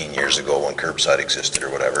 17 years ago when curbside existed or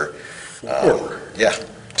whatever. Yeah,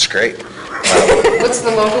 it's great. What's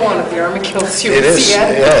the logo on it, the Army Kills You? It is,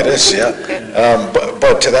 yeah, it is, yeah.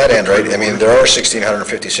 But to that end, right, I mean, there are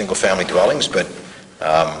 1,650 single-family dwellings, but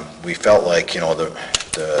we felt like,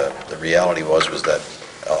 the reality was that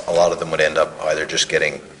a lot of them would end up either just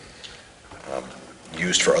getting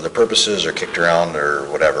used for other purposes or kicked around or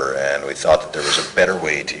whatever, and we thought that there was a better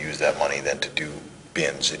way to use that money than to do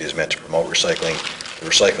bins. It is meant to promote recycling. The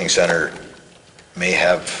recycling center may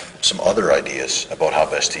have some other ideas about how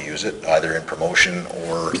best to use it, either in promotion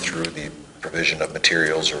or through the provision of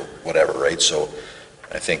materials or whatever, right? So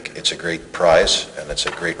I think it's a great prize and it's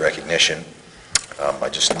a great recognition.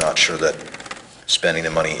 I'm just not sure that spending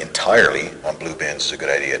the money entirely on blue bins is a good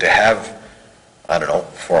idea. To have,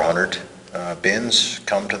 400 bins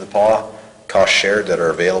come to the PAW, cost shared, that are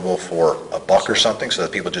available for $1 or something, so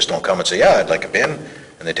that people just don't come and say, yeah, I'd like a bin,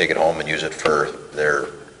 and they take it home and use it for their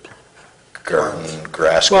garden,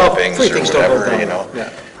 grass clippings or whatever,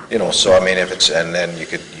 so I mean, if it's, and then you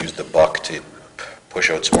could use the $1 to push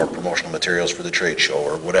out some more promotional materials for the trade show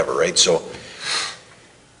or whatever, right? So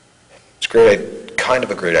it's great, kind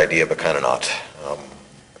of a great idea, but kind of not.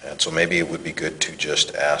 And so maybe it would be good to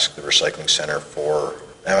just ask the recycling center for,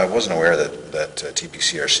 and I wasn't aware that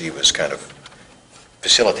TPCRC was kind of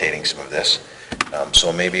facilitating some of this.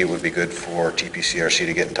 So maybe it would be good for TPCRC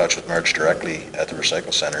to get in touch with Marge directly at the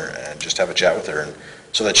recycle center and just have a chat with her, and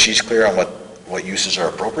so that she's clear on what uses are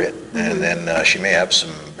appropriate, and then she may have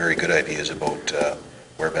some very good ideas about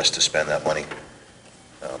where best to spend that money.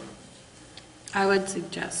 I would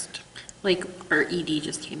suggest, our ED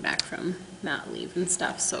just came back from mat leave and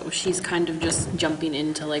stuff, so she's kind of just jumping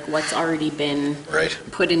into what's already been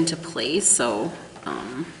put into place, so,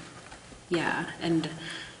 yeah, and,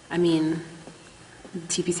 I mean,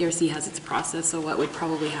 TPCRC has its process, so what would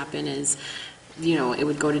probably happen is, it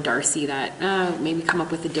would go to Darcy that, maybe come up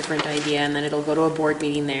with a different idea, and then it'll go to a board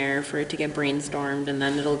meeting there for it to get brainstormed, and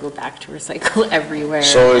then it'll go back to recycle everywhere.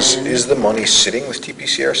 So is the money sitting with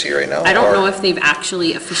TPCRC right now? I don't know if they've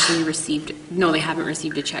actually officially received, no, they haven't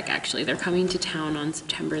received a check, actually. They're coming to town on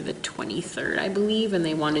September the 23rd, I believe, and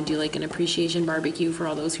they want to do an appreciation barbecue for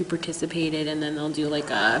all those who participated, and then they'll do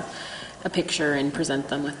a picture and present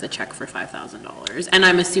them with the check for $5,000. And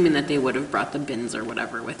I'm assuming that they would have brought the bins or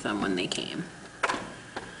whatever with them when they came.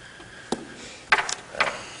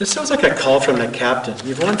 This sounds like a call from the captain.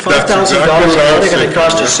 You've won $5,000, it's going to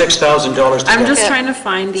cost you $6,000 to I'm get. just trying to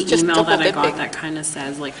find the Just email that I double got that kind of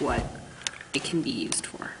says what it can be used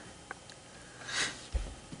for.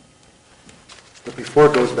 But before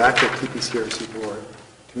it goes back to the TPCRC board,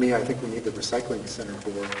 to me, I think we need the recycling center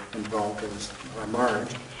board involved or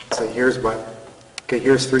Marge. Say, here's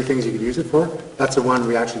 3 things you could use it for. That's the one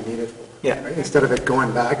we actually need it for. Yeah. Right? Instead of it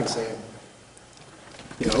going back and saying,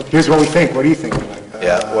 here's what we think. What do you think?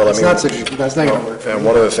 That's not going to work. And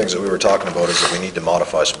one of the things that we were talking about is that we need to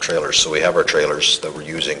modify some trailers. So we have our trailers that we're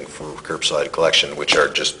using for curbside collection, which are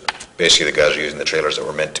just basically the guys are using the trailers that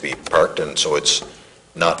were meant to be parked, and so it's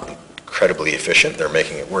not incredibly efficient. They're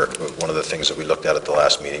making it work. But one of the things that we looked at the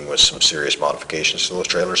last meeting was some serious modifications to those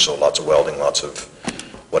trailers, so lots of welding, lots of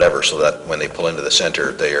whatever, so that when they pull into the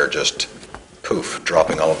center, they are just, poof,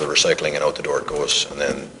 dropping all of the recycling and out the door it goes, and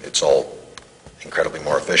then it's all incredibly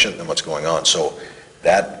more efficient than what's going on. So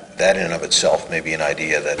that in and of itself may be an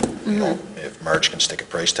idea that, if Marge can stick a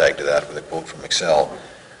price tag to that with a quote from Excel,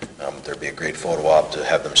 there'd be a great photo op to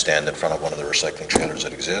have them stand in front of one of the recycling trailers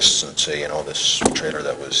that exists and say, this trailer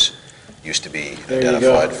that used to be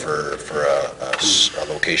identified for a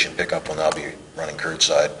location pickup will now be running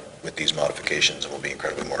curbside with these modifications and will be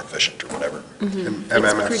incredibly more efficient or whatever. And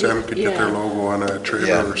MMSM could get their logo on a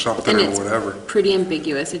trailer or something or whatever. Pretty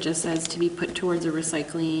ambiguous. It just says to be put towards a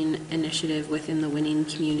recycling initiative within the winning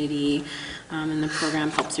community, and the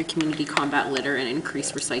program helps your community combat litter and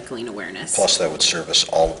increase recycling awareness. Plus, that would service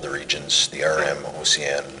all of the regions, the RM,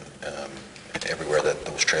 OCN, everywhere that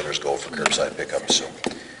those trailers go for curbside pickup. So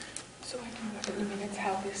I can look at the minutes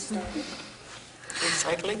how this started.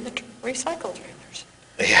 Recycling the recycle trailers.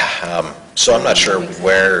 Yeah, so I'm not sure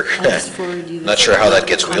where, I'll just forward you not sure how that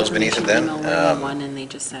gets wheels beneath it then. One, and they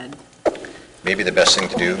just said, Maybe the best thing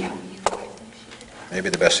to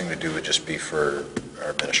do would just be for our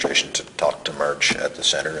administration to talk to Marge at the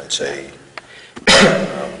center and say,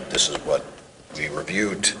 this is what we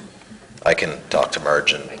reviewed. I can talk to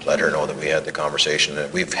Marge and let her know that we had the conversation,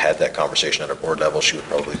 and we've had that conversation at a board level. She would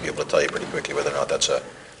probably be able to tell you pretty quickly whether or not that's a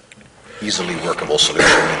easily workable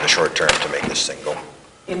solution in the short term to make this thing go.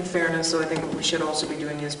 In fairness, though, I think what we should also be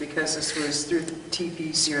doing is, because this was through the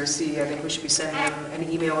TPCRC, I think we should be sending them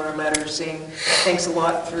an email or a letter saying, thanks a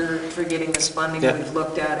lot for getting this funding, Yeah. we've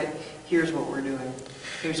looked at it, here's what we're doing,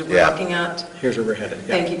 here's what we're Yeah. looking at. Here's where we're headed.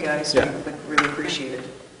 Yeah. Thank you, guys, Yeah. we really appreciate it.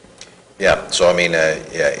 Yeah, so I mean,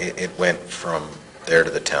 it went from there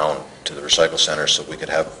to the town, to the recycle center, so we could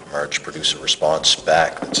have Marge produce a response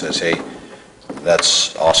back that says, hey,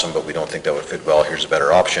 that's awesome, but we don't think that would fit well, here's a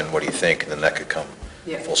better option, what do you think? And then that could come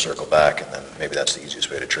Yeah. full circle back, and then maybe that's the easiest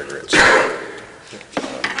way to trigger it. So,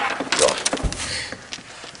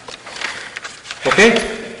 Okay?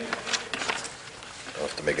 I'll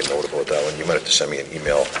have to make a note about that one. You might have to send me an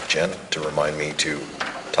email, Jen, to remind me to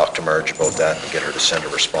talk to Marge about that and get her to send a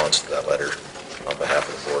response to that letter on behalf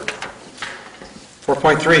of the board.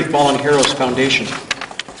 4.3, Fallen Heroes Foundation.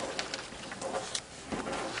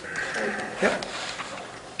 Yep.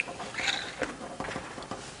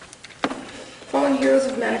 Fallen Heroes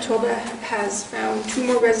of Manitoba has found 2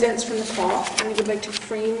 more residents from the fall, and they would like to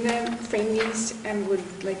frame these, and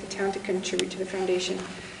would like the town to contribute to the foundation.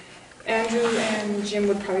 Andrew and Jim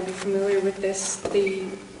would probably be familiar with this. They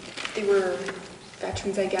were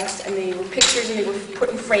veterans, I guess, and they were pictures, and they were put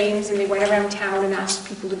in frames, and they went around town and asked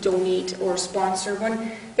people to donate or sponsor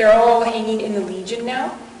one. They're all hanging in the Legion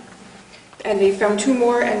now, and they found 2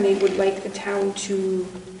 more, and they would like the town to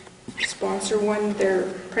sponsor one. Their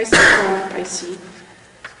prices have gone up, I see.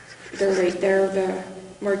 They're right there. The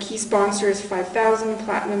marquee sponsor is $5,000,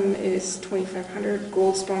 platinum is $2,500,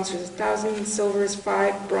 gold sponsor is $1,000, silver is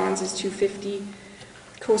 $5, bronze is $250,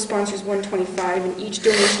 co-sponsor is $125, and each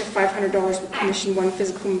donation of $500 will commission 1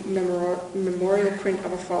 physical memorial print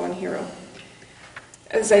of a fallen hero.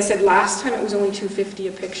 As I said last time, it was only $250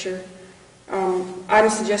 a picture. I'm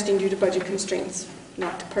suggesting, due to budget constraints,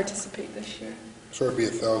 not to participate this year. So it'd be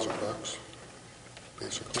 $1,000,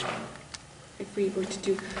 basically. If we were to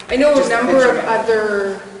do, I know a number of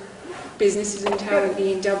other businesses in town, like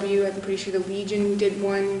B&W, I'm pretty sure the Legion did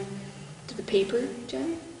one to the paper,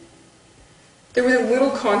 Jen? There was a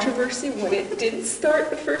little controversy when it did start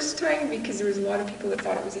the first time, because there was a lot of people that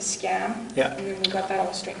thought it was a scam. Yeah. And then we got that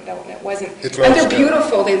all straightened out, and it wasn't. It's not And a they're scam.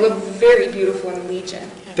 beautiful, they look very beautiful in the Legion.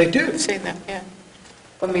 They do. Say that, yeah.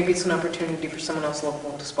 But maybe it's an opportunity for someone else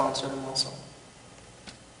local to sponsor them also.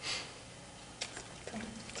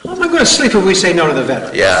 I'm not going to sleep if we say no to the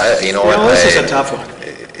veterans. Yeah, you know what? This is a tough one.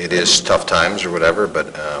 It is tough times or whatever,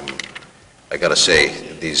 but I got to say,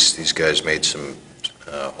 these guys made some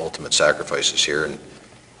ultimate sacrifices here, and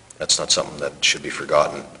that's not something that should be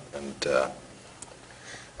forgotten. And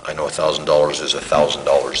I know $1,000 is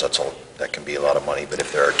 $1,000. That's all. That can be a lot of money. But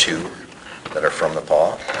if there are 2 that are from the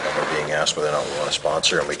PAW, and then we're being asked whether or not we want to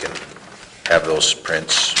sponsor, and we can have those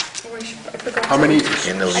prints Oh, I forgot How to- many,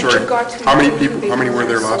 in the I Legion. forgot to how many include people, who how many they were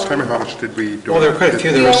there last so- time, and how much did we do? Well, there were quite a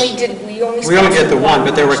few. We There was, only did the one,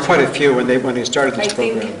 but there were last quite a time. few when they started this I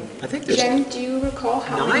think- program. I think there's, Jen, do you recall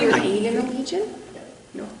how many 9, I remain in the Legion?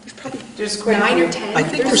 No, there's probably There's quite a 9 or few. 10. I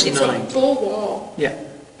think there's It's 9. a full wall. yeah,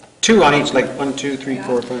 2 on each, like 1, 2, 3,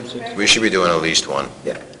 4, 5, 6. We should be doing at least one.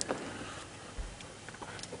 Yeah.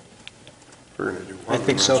 We're gonna do I one,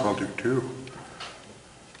 think might so. as well do 2.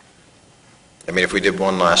 I mean, if we did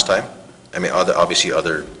one last time, I mean, obviously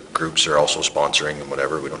other groups are also sponsoring and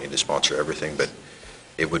whatever, we don't need to sponsor everything, but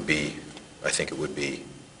it would be, I think it would be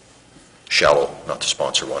shallow not to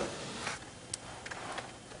sponsor one.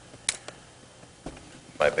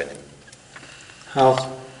 My opinion.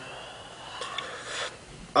 Hal?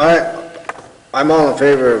 I'm all in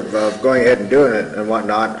favor of going ahead and doing it and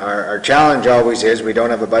whatnot. Our challenge always is, we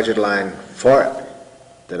don't have a budget line for it,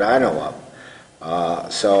 that I know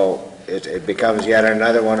of. So it becomes yet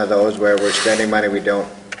another one of those where we're spending money we don't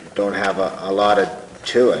have allotted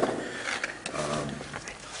to it.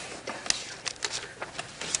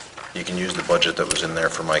 You can use the budget that was in there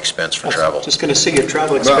for my expense for travel. Just going to see your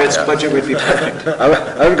travel expense yeah. budget would be perfect.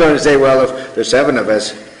 I was going to say, well, if there's 7 of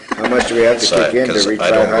us, how much do we have to kick in Because to reach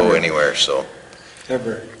I don't go 500? anywhere, so.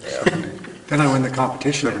 Ever. Then I win the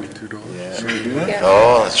competition. $72. Should we do that?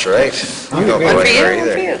 Oh, that's right. You don't go Good for you, anywhere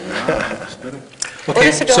good either. for you. Okay,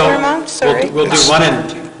 is the dollar amount? Sorry. We'll do one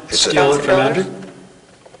and It's steal it from $1,000. Andrew.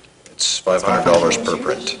 It's $500 per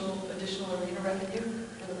print. Additional arena revenue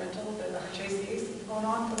for the rental that Chase Ace is going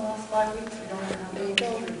on for the last 5 weeks. We don't have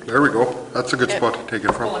any. There we go. That's a good spot to take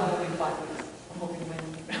it Well, from. I'm hoping 5 weeks. I'm hoping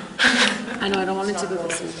when. I know, I don't want it to go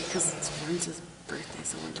this week because it's Lawrence's birthday,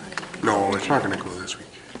 so we're talking. No, it's not gonna go this week.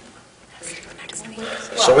 Next week.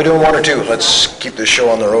 So we doing one or two? Let's keep this show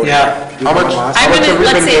on the road. Yeah, How much I'm have gonna, we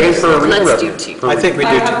let's been say, getting for a let's revenue? do two. I think we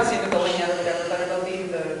I do haven't too. seen the billing yet or whatever, but it'll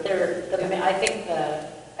be I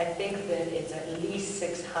think that it's at least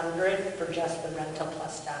 600 for just the rental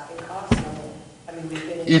plus staffing costs. So, I mean, we've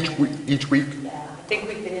been in Each week? Yeah, I think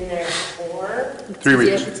we've been in there 4. 3 Yeah,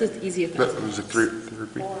 weeks? it's as easy as That that. was it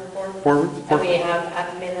third week? 4. 4? And we have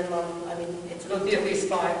at minimum, I mean, it'll be at least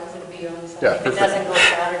 5, because it'll be on Saturday. Yeah, if it perfect. doesn't go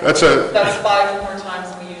Saturday. That's 5 more times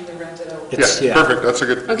than we usually rent it out. It's- Yeah, perfect, that's a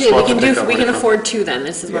good spot Okay, we can to take that we money can from. afford 2 then,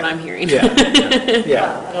 this is what I'm hearing. Yeah,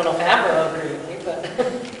 yeah. Well, I don't know if Amber will agree with me,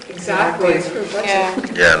 but. Exactly. Yeah.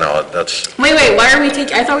 Yeah, no, that's, Wait, why are we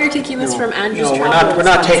taking, I thought we were taking this from Andrew's No, travel. we're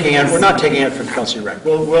not taking it, expenses. we're not taking it from Kelsey Rec.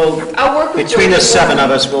 We'll, I'll work with between the Jody. 7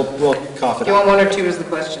 of us, we'll cough it Do you up. want 1 or 2 is the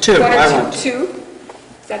question? 2, One I or want. two?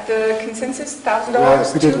 Is that the consensus, $1,000? Well,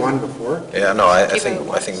 if we did Two? one before, yeah, no, I Keep it think,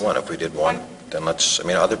 I think one, if we did one, then let's, I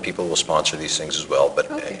mean, other people will sponsor these things as well, but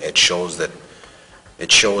Okay. it shows that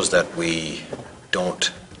we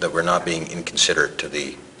don't, that we're not being inconsiderate to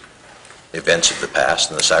the events of the past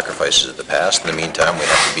and the sacrifices of the past. In the meantime, we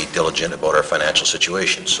have to be diligent about our financial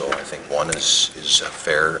situation, so I think 1 is a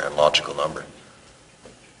fair and logical number.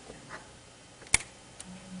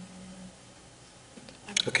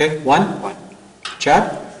 Okay, 1? One.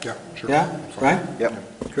 Chad? Yeah, sure. Yeah, Brian? Yep.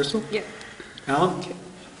 Crystal? Yeah. Alan?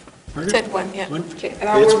 Margaret? Said one, yeah. One? Okay, and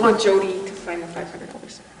I'll It's work one. with Jody to find the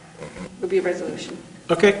 $500. It'll be a resolution.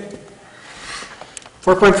 Okay.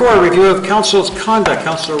 4.4, review of council's conduct.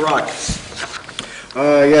 Councilor Rock.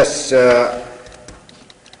 Yes,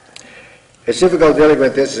 it's difficult dealing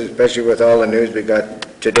with this, especially with all the news we got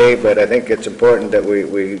today, but I think it's important that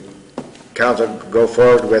we council go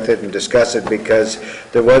forward with it and discuss it, because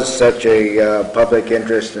there was such a public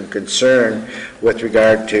interest and concern with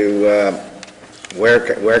regard to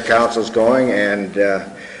where council's going, and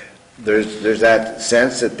there's that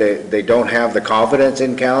sense that they don't have the confidence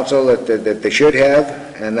in council that they should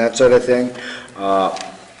have, and that sort of thing.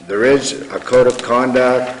 There is a code of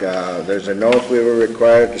conduct, there's an oath we were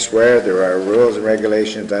required to swear, there are rules and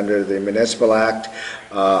regulations under the Municipal Act,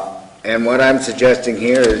 and what I'm suggesting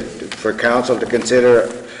here is for council to consider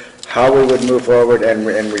how we would move forward and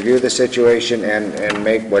review the situation and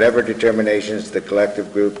make whatever determinations the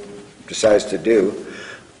collective group decides to do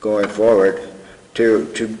going forward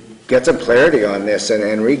to get some clarity on this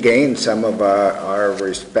and regain some of our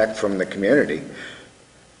respect from the community.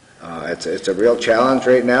 It's a real challenge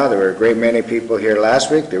right now. There were a great many people here last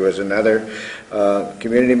week. There was another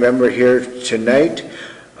community member here tonight.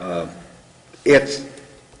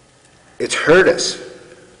 It's hurt us.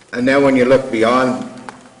 And then when you look beyond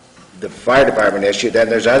the fire department issue, then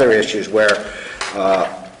there's other issues where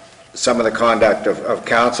some of the conduct of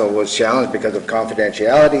council was challenged because of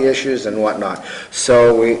confidentiality issues and whatnot.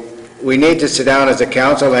 So we need to sit down as a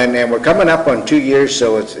council, and we're coming up on 2 years,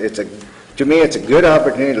 so to me, it's a good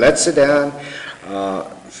opportunity. Let's sit down,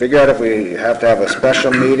 figure out if we have to have a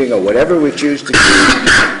special meeting or whatever we choose to do.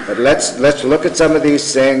 But let's look at some of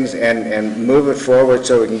these things and move it forward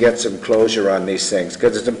so we can get some closure on these things.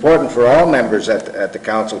 Because it's important for all members at the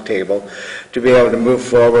council table to be able to move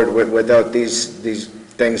forward without these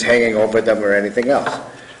things hanging over them or anything else.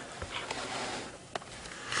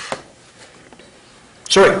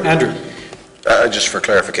 Sorry, Andrew. Just for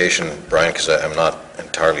clarification, Brian, because I'm not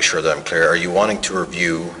entirely sure that I'm clear, are you wanting to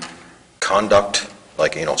review conduct,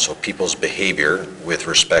 like, so people's behavior with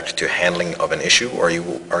respect to handling of an issue, or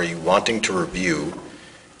are you wanting to review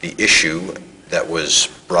the issue that was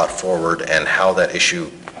brought forward and how that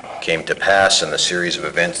issue came to pass and the series of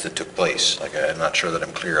events that took place? Like, I'm not sure that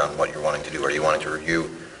I'm clear on what you're wanting to do. Are you wanting to review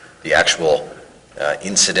the actual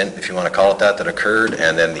incident, if you want to call it that occurred,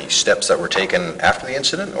 and then the steps that were taken after the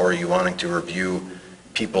incident, or are you wanting to review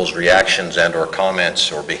people's reactions and or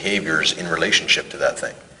comments or behaviors in relationship to that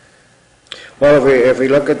thing? Well, if we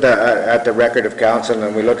look at the record of council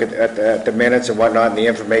and we look at the minutes and whatnot and the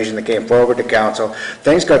information that came forward to council,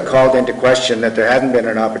 things got called into question that there hadn't been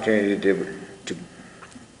an opportunity to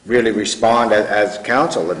really respond as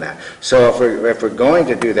council in that. So if we're going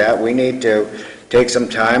to do that, we need to take some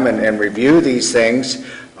time and review these things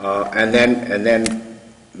and then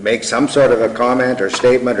make some sort of a comment or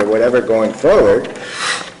statement or whatever going forward.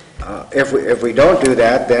 If we don't do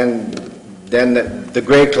that, then the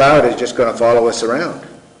gray cloud is just going to follow us around.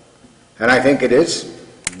 And I think it is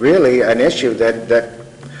really an issue that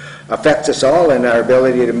affects us all in our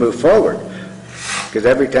ability to move forward. Because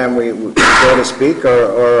every time we go to speak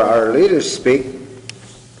or our leaders speak,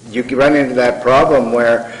 you run into that problem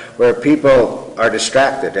where people are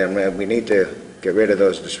distracted, and we need to get rid of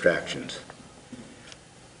those distractions.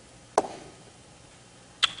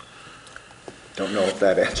 Don't know if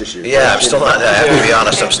that answers your question. Yeah, I'm still not, I have to be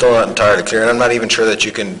honest, I'm still not entirely clear, and I'm not even sure that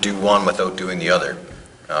you can do one without doing the other,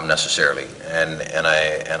 necessarily.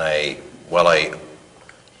 While I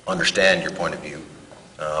understand your point of view,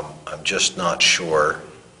 I'm just not sure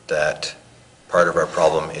that part of our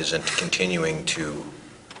problem isn't continuing to,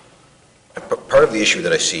 part of the issue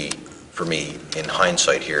that I see for me in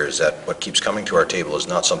hindsight here is that what keeps coming to our table is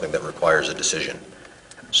not something that requires a decision.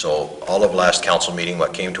 So all of last council meeting,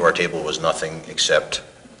 what came to our table was nothing except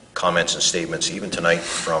comments and statements, even tonight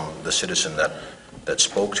from the citizen that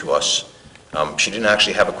spoke to us. She didn't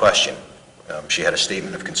actually have a question. She had a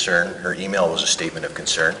statement of concern. Her email was a statement of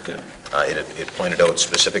concern. It pointed out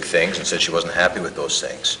specific things and said she wasn't happy with those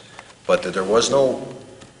things. But that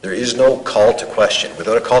there is no call to question.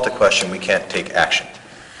 Without a call to question, we can't take action.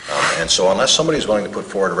 And so unless somebody is willing to put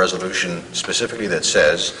forward a resolution specifically that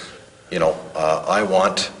says, I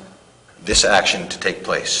want this action to take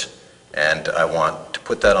place, and I want to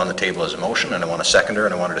put that on the table as a motion, and I want a seconder,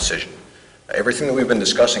 and I want a decision. Everything that we've been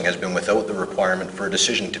discussing has been without the requirement for a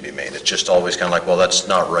decision to be made. It's just always kind of like, well, that's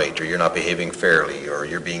not right, or you're not behaving fairly, or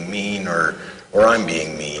you're being mean, or I'm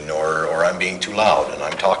being mean, or I'm being too loud, and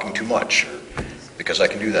I'm talking too much, because I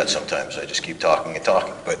can do that sometimes. I just keep talking and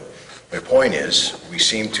talking. But my point is, we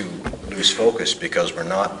seem to lose focus because we're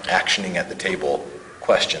not actioning at the table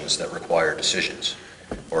questions that require decisions,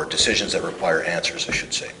 or decisions that require answers, I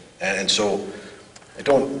should say. And so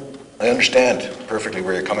I understand perfectly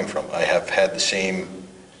where you're coming from. I have had the same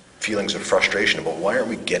feelings of frustration about why aren't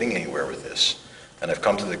we getting anywhere with this? And I've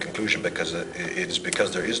come to the conclusion because it is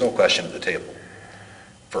because there is no question at the table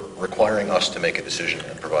for requiring us to make a decision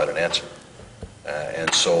and provide an answer.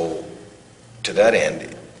 And so to that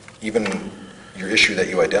end, even your issue that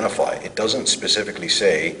you identify, it doesn't specifically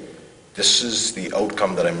say, this is the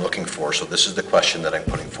outcome that I'm looking for, so this is the question that I'm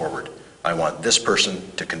putting forward. I want this person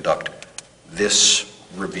to conduct this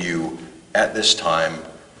review at this time,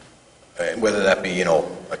 whether that be,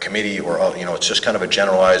 a committee or, it's just kind of a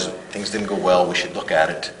generalized, things didn't go well, we should look at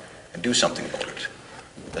it and do something about it.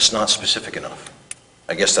 That's not specific enough.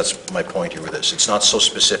 I guess that's my point here with this. It's not so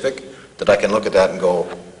specific that I can look at that and go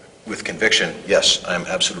with conviction, yes, I'm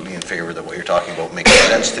absolutely in favor that what you're talking about makes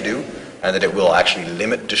sense to do, and that it will actually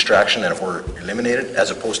limit distraction, and if we're eliminated,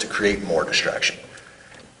 as opposed to create more distraction.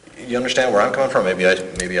 You understand where I'm coming from?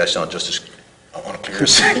 Maybe I sound just as unclear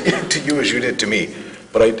to you as you did to me,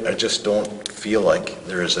 but I just don't feel like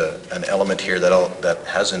there is an element here that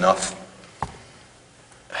has enough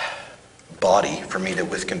body for me to,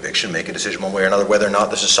 with conviction, make a decision one way or another, whether or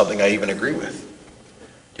not this is something I even agree with.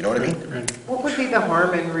 You know what I mean? What would be the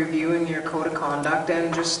harm in reviewing your code of conduct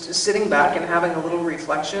and just sitting back and having a little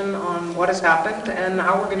reflection on what has happened and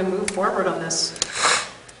how we're going to move forward on this?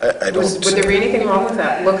 Would there be anything wrong with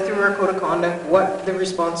that? Look through our code of conduct, what the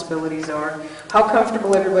responsibilities are, how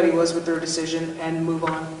comfortable everybody was with their decision, and move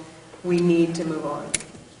on. We need to move on.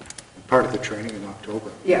 Part of the training in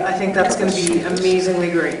October. Yeah, I think that's going to be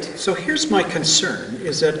amazingly great. So here's my concern,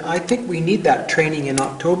 is that I think we need that training in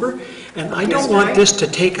October, and I Yes, don't want Mike? this to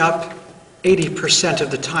take up 80%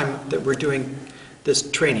 of the time that we're doing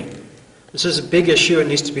this training. This is a big issue, it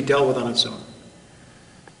needs to be dealt with on its own.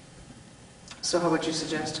 So how would you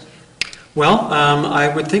suggest? Well,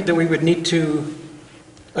 I would think that we would need to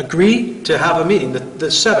agree to have a meeting,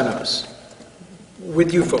 the seven of us,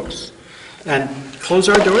 with you folks, and close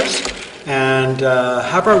our doors, and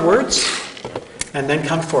have our words, and then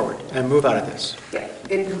come forward and move out of this. Yeah,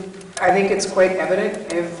 I think it's quite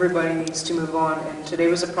evident everybody needs to move on, and today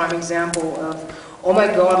was a prime example of, oh my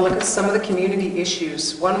God, look at some of the community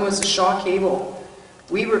issues. One was Shaw Cable.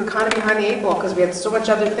 We were kind of behind the eight ball because we had so much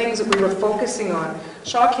other things that we were focusing on.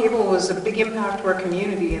 Shaw Cable was a big impact to our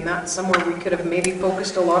community, and that's somewhere we could have maybe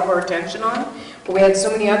focused a lot of our attention on. But we had so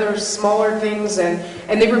many other smaller things, and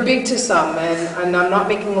they were big to some, and I'm not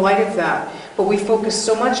making light of that. But we focused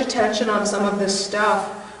so much attention on some of this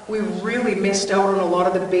stuff, we really missed out on a lot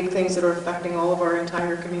of the big things that are affecting all of our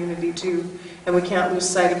entire community too. And we can't lose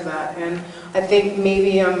sight of that. And I think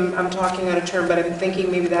maybe I'm talking out of turn, but I'm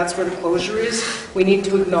thinking maybe that's where the closure is. We need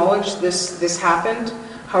to acknowledge this happened.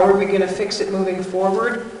 How are we going to fix it moving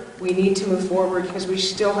forward? We need to move forward because we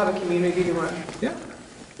still have a community to run. Yeah.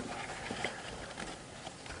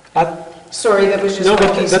 Sorry, that was just No,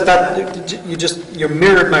 one piece of that. you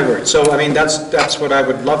mirrored my words. So, I mean, that's what I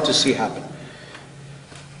would love to see happen.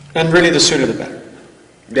 And really, the sooner the better.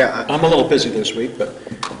 Yeah, I'm a little busy this week, but,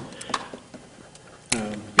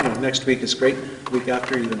 next week is great. The week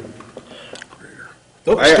after, even.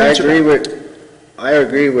 Oh, I agree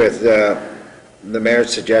with the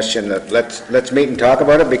mayor's suggestion that let's meet and talk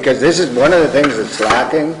about it, because this is one of the things that's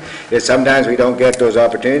lacking, is sometimes we don't get those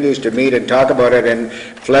opportunities to meet and talk about it and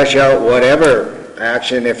flesh out whatever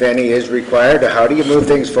action, if any, is required. How do you move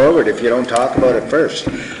things forward if you don't talk about it first?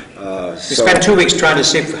 We spent 2 weeks trying to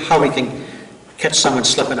see how we can catch someone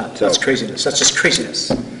slipping up. That's craziness. That's just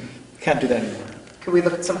craziness. Can't do that anymore. Could we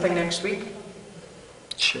look at something next week?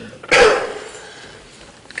 Sure.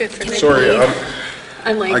 Good for the Sorry,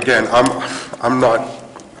 I'm like, again, I'm not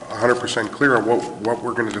 100% clear on what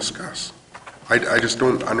we're going to discuss. I just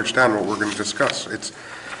don't understand what we're going to discuss.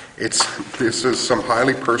 This is some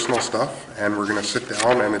highly personal stuff, and we're going to sit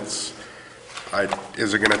down, and is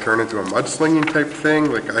it going to turn into a mudslinging type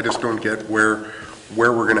thing? Like, I just don't get where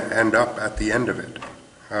we're going to end up at the end of it.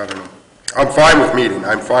 I don't know. I'm fine with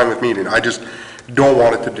meeting. I just don't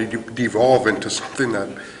want it to devolve into something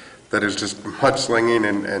that is just mudslinging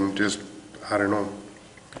and just, I don't know,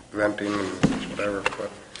 venting and whatever. But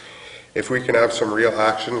if we can have some real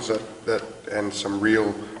actions that and some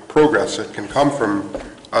real progress that can come from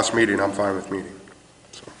us meeting, I'm fine with meeting.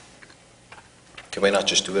 So. Can we not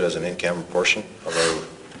just do it as an in-camera portion of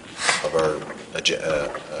our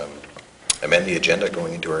amend the agenda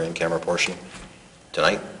going into our in-camera portion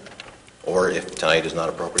tonight? Or if tonight is not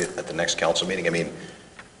appropriate, at the next council meeting? I mean,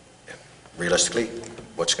 realistically,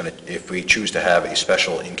 if we choose to have a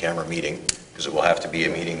special in-camera meeting, because it will have to be a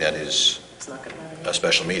meeting that is a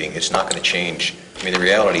special meeting, it's not going to change. I mean, the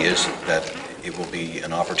reality is that it will be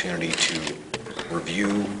an opportunity to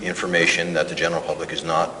review information that the general public is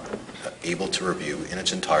not able to review in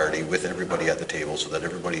its entirety with everybody at the table, so that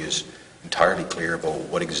everybody is entirely clear about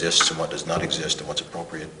what exists and what does not exist and what's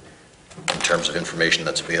appropriate in terms of information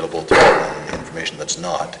that's available to people and information that's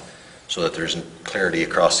not, so that there's clarity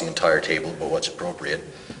across the entire table about what's appropriate.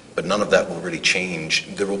 But none of that will really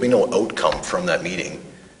change. There will be no outcome from that meeting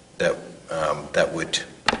that would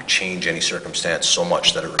change any circumstance so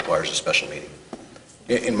much that it requires a special meeting,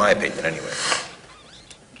 in my opinion anyway.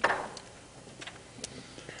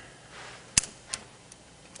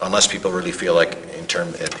 Unless people really feel like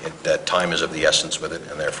that time is of the essence with it,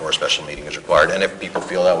 and therefore a special meeting is required. And if people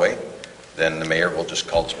feel that way, then the mayor will just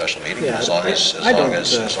call the special meeting, Yeah, as long as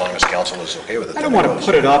council is okay with it. I don't want to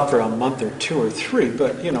put it off for a month or 2 or 3,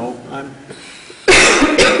 but, a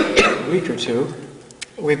week or 2.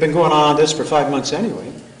 We've been going on this for 5 months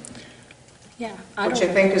anyway. yeah, Which I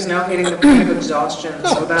think is now hitting the point of exhaustion,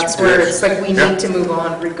 so that's where it's like we need to move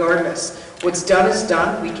on regardless. What's done is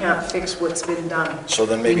done, we can't fix what's been done. So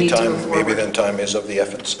then We maybe need to move forward. time is of the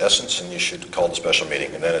essence, and you should call the special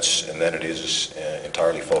meeting, and then it is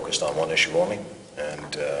entirely focused on one issue only,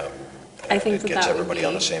 and I think it gets that would everybody be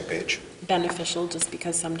on the same page. beneficial, just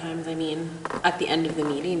because sometimes, at the end of the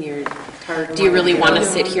meeting, Tired do you really mind. want to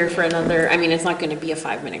sit here for another, it's not going to be a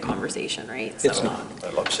 5-minute conversation, right? So- It's not. I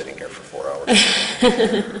love sitting here for 4 hours.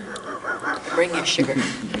 Bring your sugar.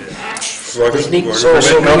 So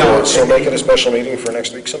make it a special meeting for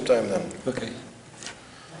next week sometime then, Okay.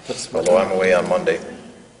 although I'm away on Monday.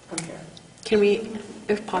 Can we,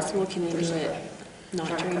 if possible, can we do it not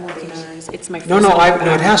during working hours? It's my first. No, week it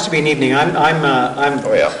back. has to be an evening.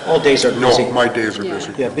 Oh, yeah. All days are busy. No, my days are Yeah.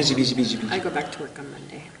 busy. Yeah, busy. I go back to work on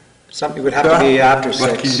Monday. Something would have to be after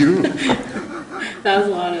Lucky 6. you. That was a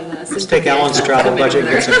lot of us. Let's take Alan's travel budget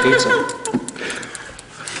and get some pizza.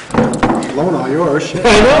 Loan all yours. I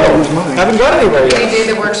know, haven't got anywhere Any yet. day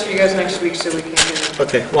that works for you guys next week, so we can do it.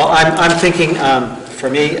 Okay, well, I'm thinking, for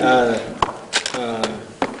me,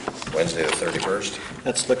 Wednesday the 31st.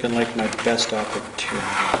 that's looking like my best opportunity.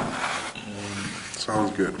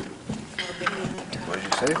 Sounds good. What did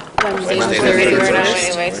you say? Wednesday, Wednesday the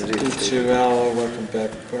 31st. 31st. D2L, welcome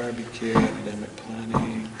back barbecue, academic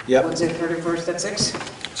planning. Yep, Wednesday, 31st at 6?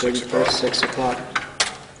 31st, 6 o'clock.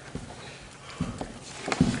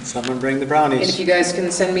 Someone bring the And if brownies. you guys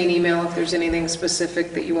can send me an email if there's anything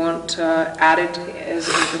specific that you want added as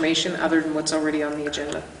information other than what's already on the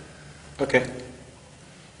agenda. Okay.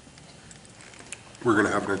 We're going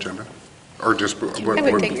to have an agenda? Or just... I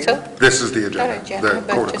would think so. This is the agenda? Not agenda, The but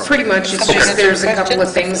code of just- conduct. Pretty much, it's Okay. just there's a couple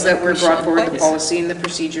of Questions? things that were brought forward, the Points? policy and the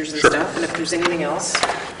procedures and Sure. stuff, and if there's anything else,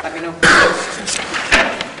 let me know.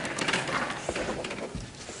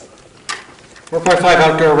 4.5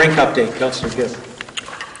 outdoor rink update, Councillor Gill.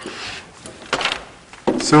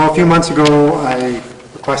 So a few months ago, I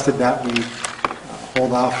requested that we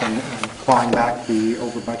hold off on clawing back the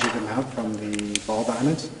over budget amount from the ball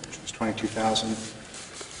diamonds, which was $22,000.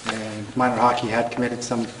 And minor hockey had committed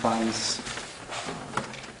some funds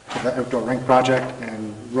to the outdoor rink project,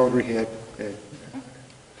 and Rotary had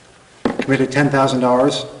committed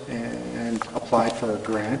 $10,000 and applied for a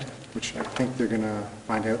grant. which I think they're going to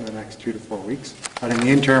find out in the next 2 to 4 weeks. But in the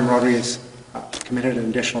interim, Rotary has committed an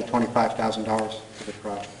additional $25,000 for the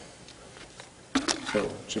project. So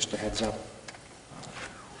just a heads up.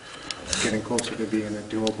 It's getting closer to being a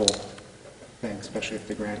doable thing, especially if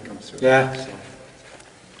the grant comes through. Yeah. So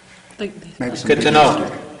Like, maybe some Good to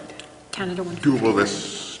know. Canada one. Doable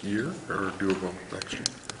this year or doable next year?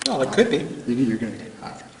 Well, it could be, You're going to get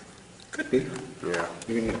half. could be. Yeah. You're going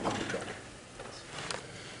to need a pump truck.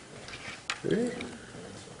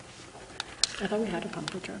 I thought we had a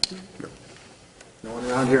pumper truck. No one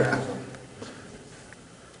around here has one.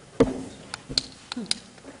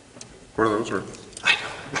 What are those worth?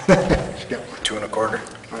 Get one. 2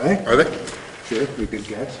 1/4. All right? Are they? Sure, we could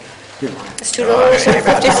guess. You're lying. It's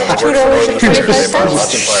 $2.50, $2.25. They bought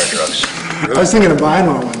lots of fire trucks. I was thinking of buying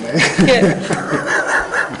one day.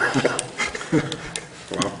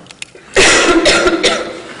 Wow.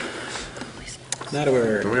 Not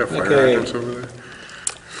aware. Do we have fire Okay. hydrants over there?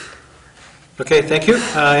 Okay, thank you.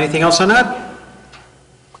 Anything else on that?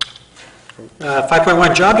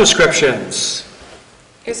 5.1, job descriptions.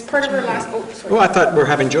 As part of our last, Oh, sorry. I thought we're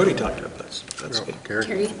having Jody talk to us. That's No, good. Carrie?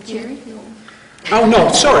 Carrie? Oh,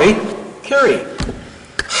 no, sorry, Carrie.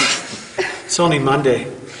 It's only Monday.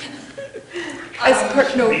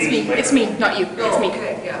 No, it's me, not you, it's me.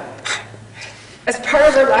 As part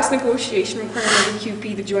of our last negotiation requirement with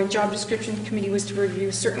QP, the Joint Job Description Committee was to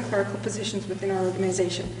review certain clerical positions within our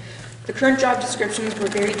organization. The current job descriptions were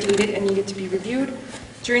very dated and needed to be reviewed.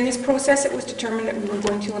 During this process, it was determined that we were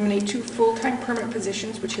going to eliminate 2 full-time permanent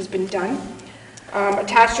positions, which has been done.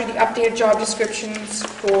 Attached are the updated job descriptions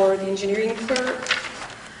for the engineering clerk,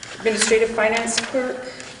 administrative finance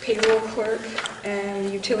clerk, payroll clerk,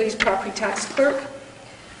 and utilities property tax clerk.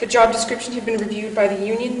 The job descriptions have been reviewed by the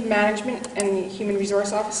union, management, and the human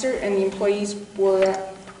resource officer, and the employees were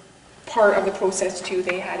part of the process too.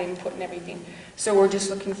 They had input and everything. So we're just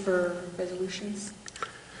looking for resolutions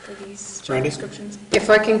for these job Randy? descriptions. If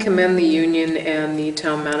I can commend the union and the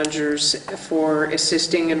town managers for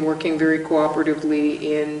assisting and working very cooperatively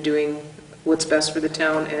in doing what's best for the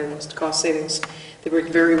town and cost savings. They work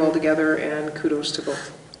very well together, and kudos to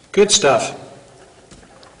both. Good stuff.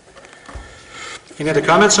 Any other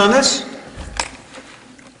comments on this?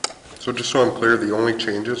 So just so I'm clear, the only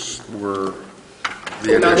changes were the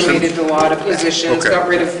We amalgamated additions? a lot of positions, Okay. got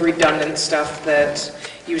rid of redundant stuff that,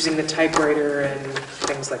 using the typewriter and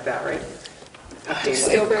things like that, right?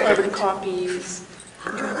 Still Updated. carbon copies.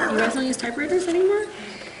 You guys don't use typewriters anymore?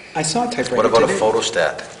 I saw a typewriter What about a today.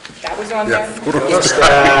 photostat? That was on Yeah, there.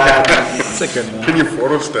 photostat. That's a good one. Can you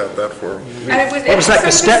photostat that for me? And it was, What was that,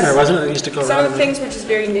 the some of Stetner, this- wasn't it? It used to go Some around of the and things were just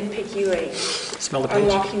very nitpicky, like smell the page.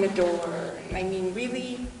 unlocking the door. I mean,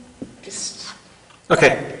 really, just,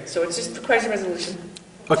 Okay, so it's just requires a resolution.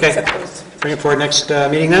 okay. Accept those. Bring it forward next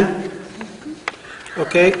meeting then?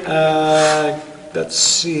 Okay, let's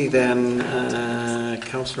see then.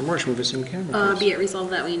 Councillor Morse, move us in camera, Be please. it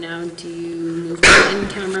resolved that we now do move the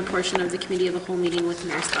in-camera portion of the committee of the whole meeting with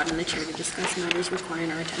Mayor Scott and the chair to discuss matters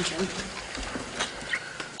requiring our attention.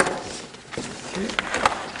 Okay.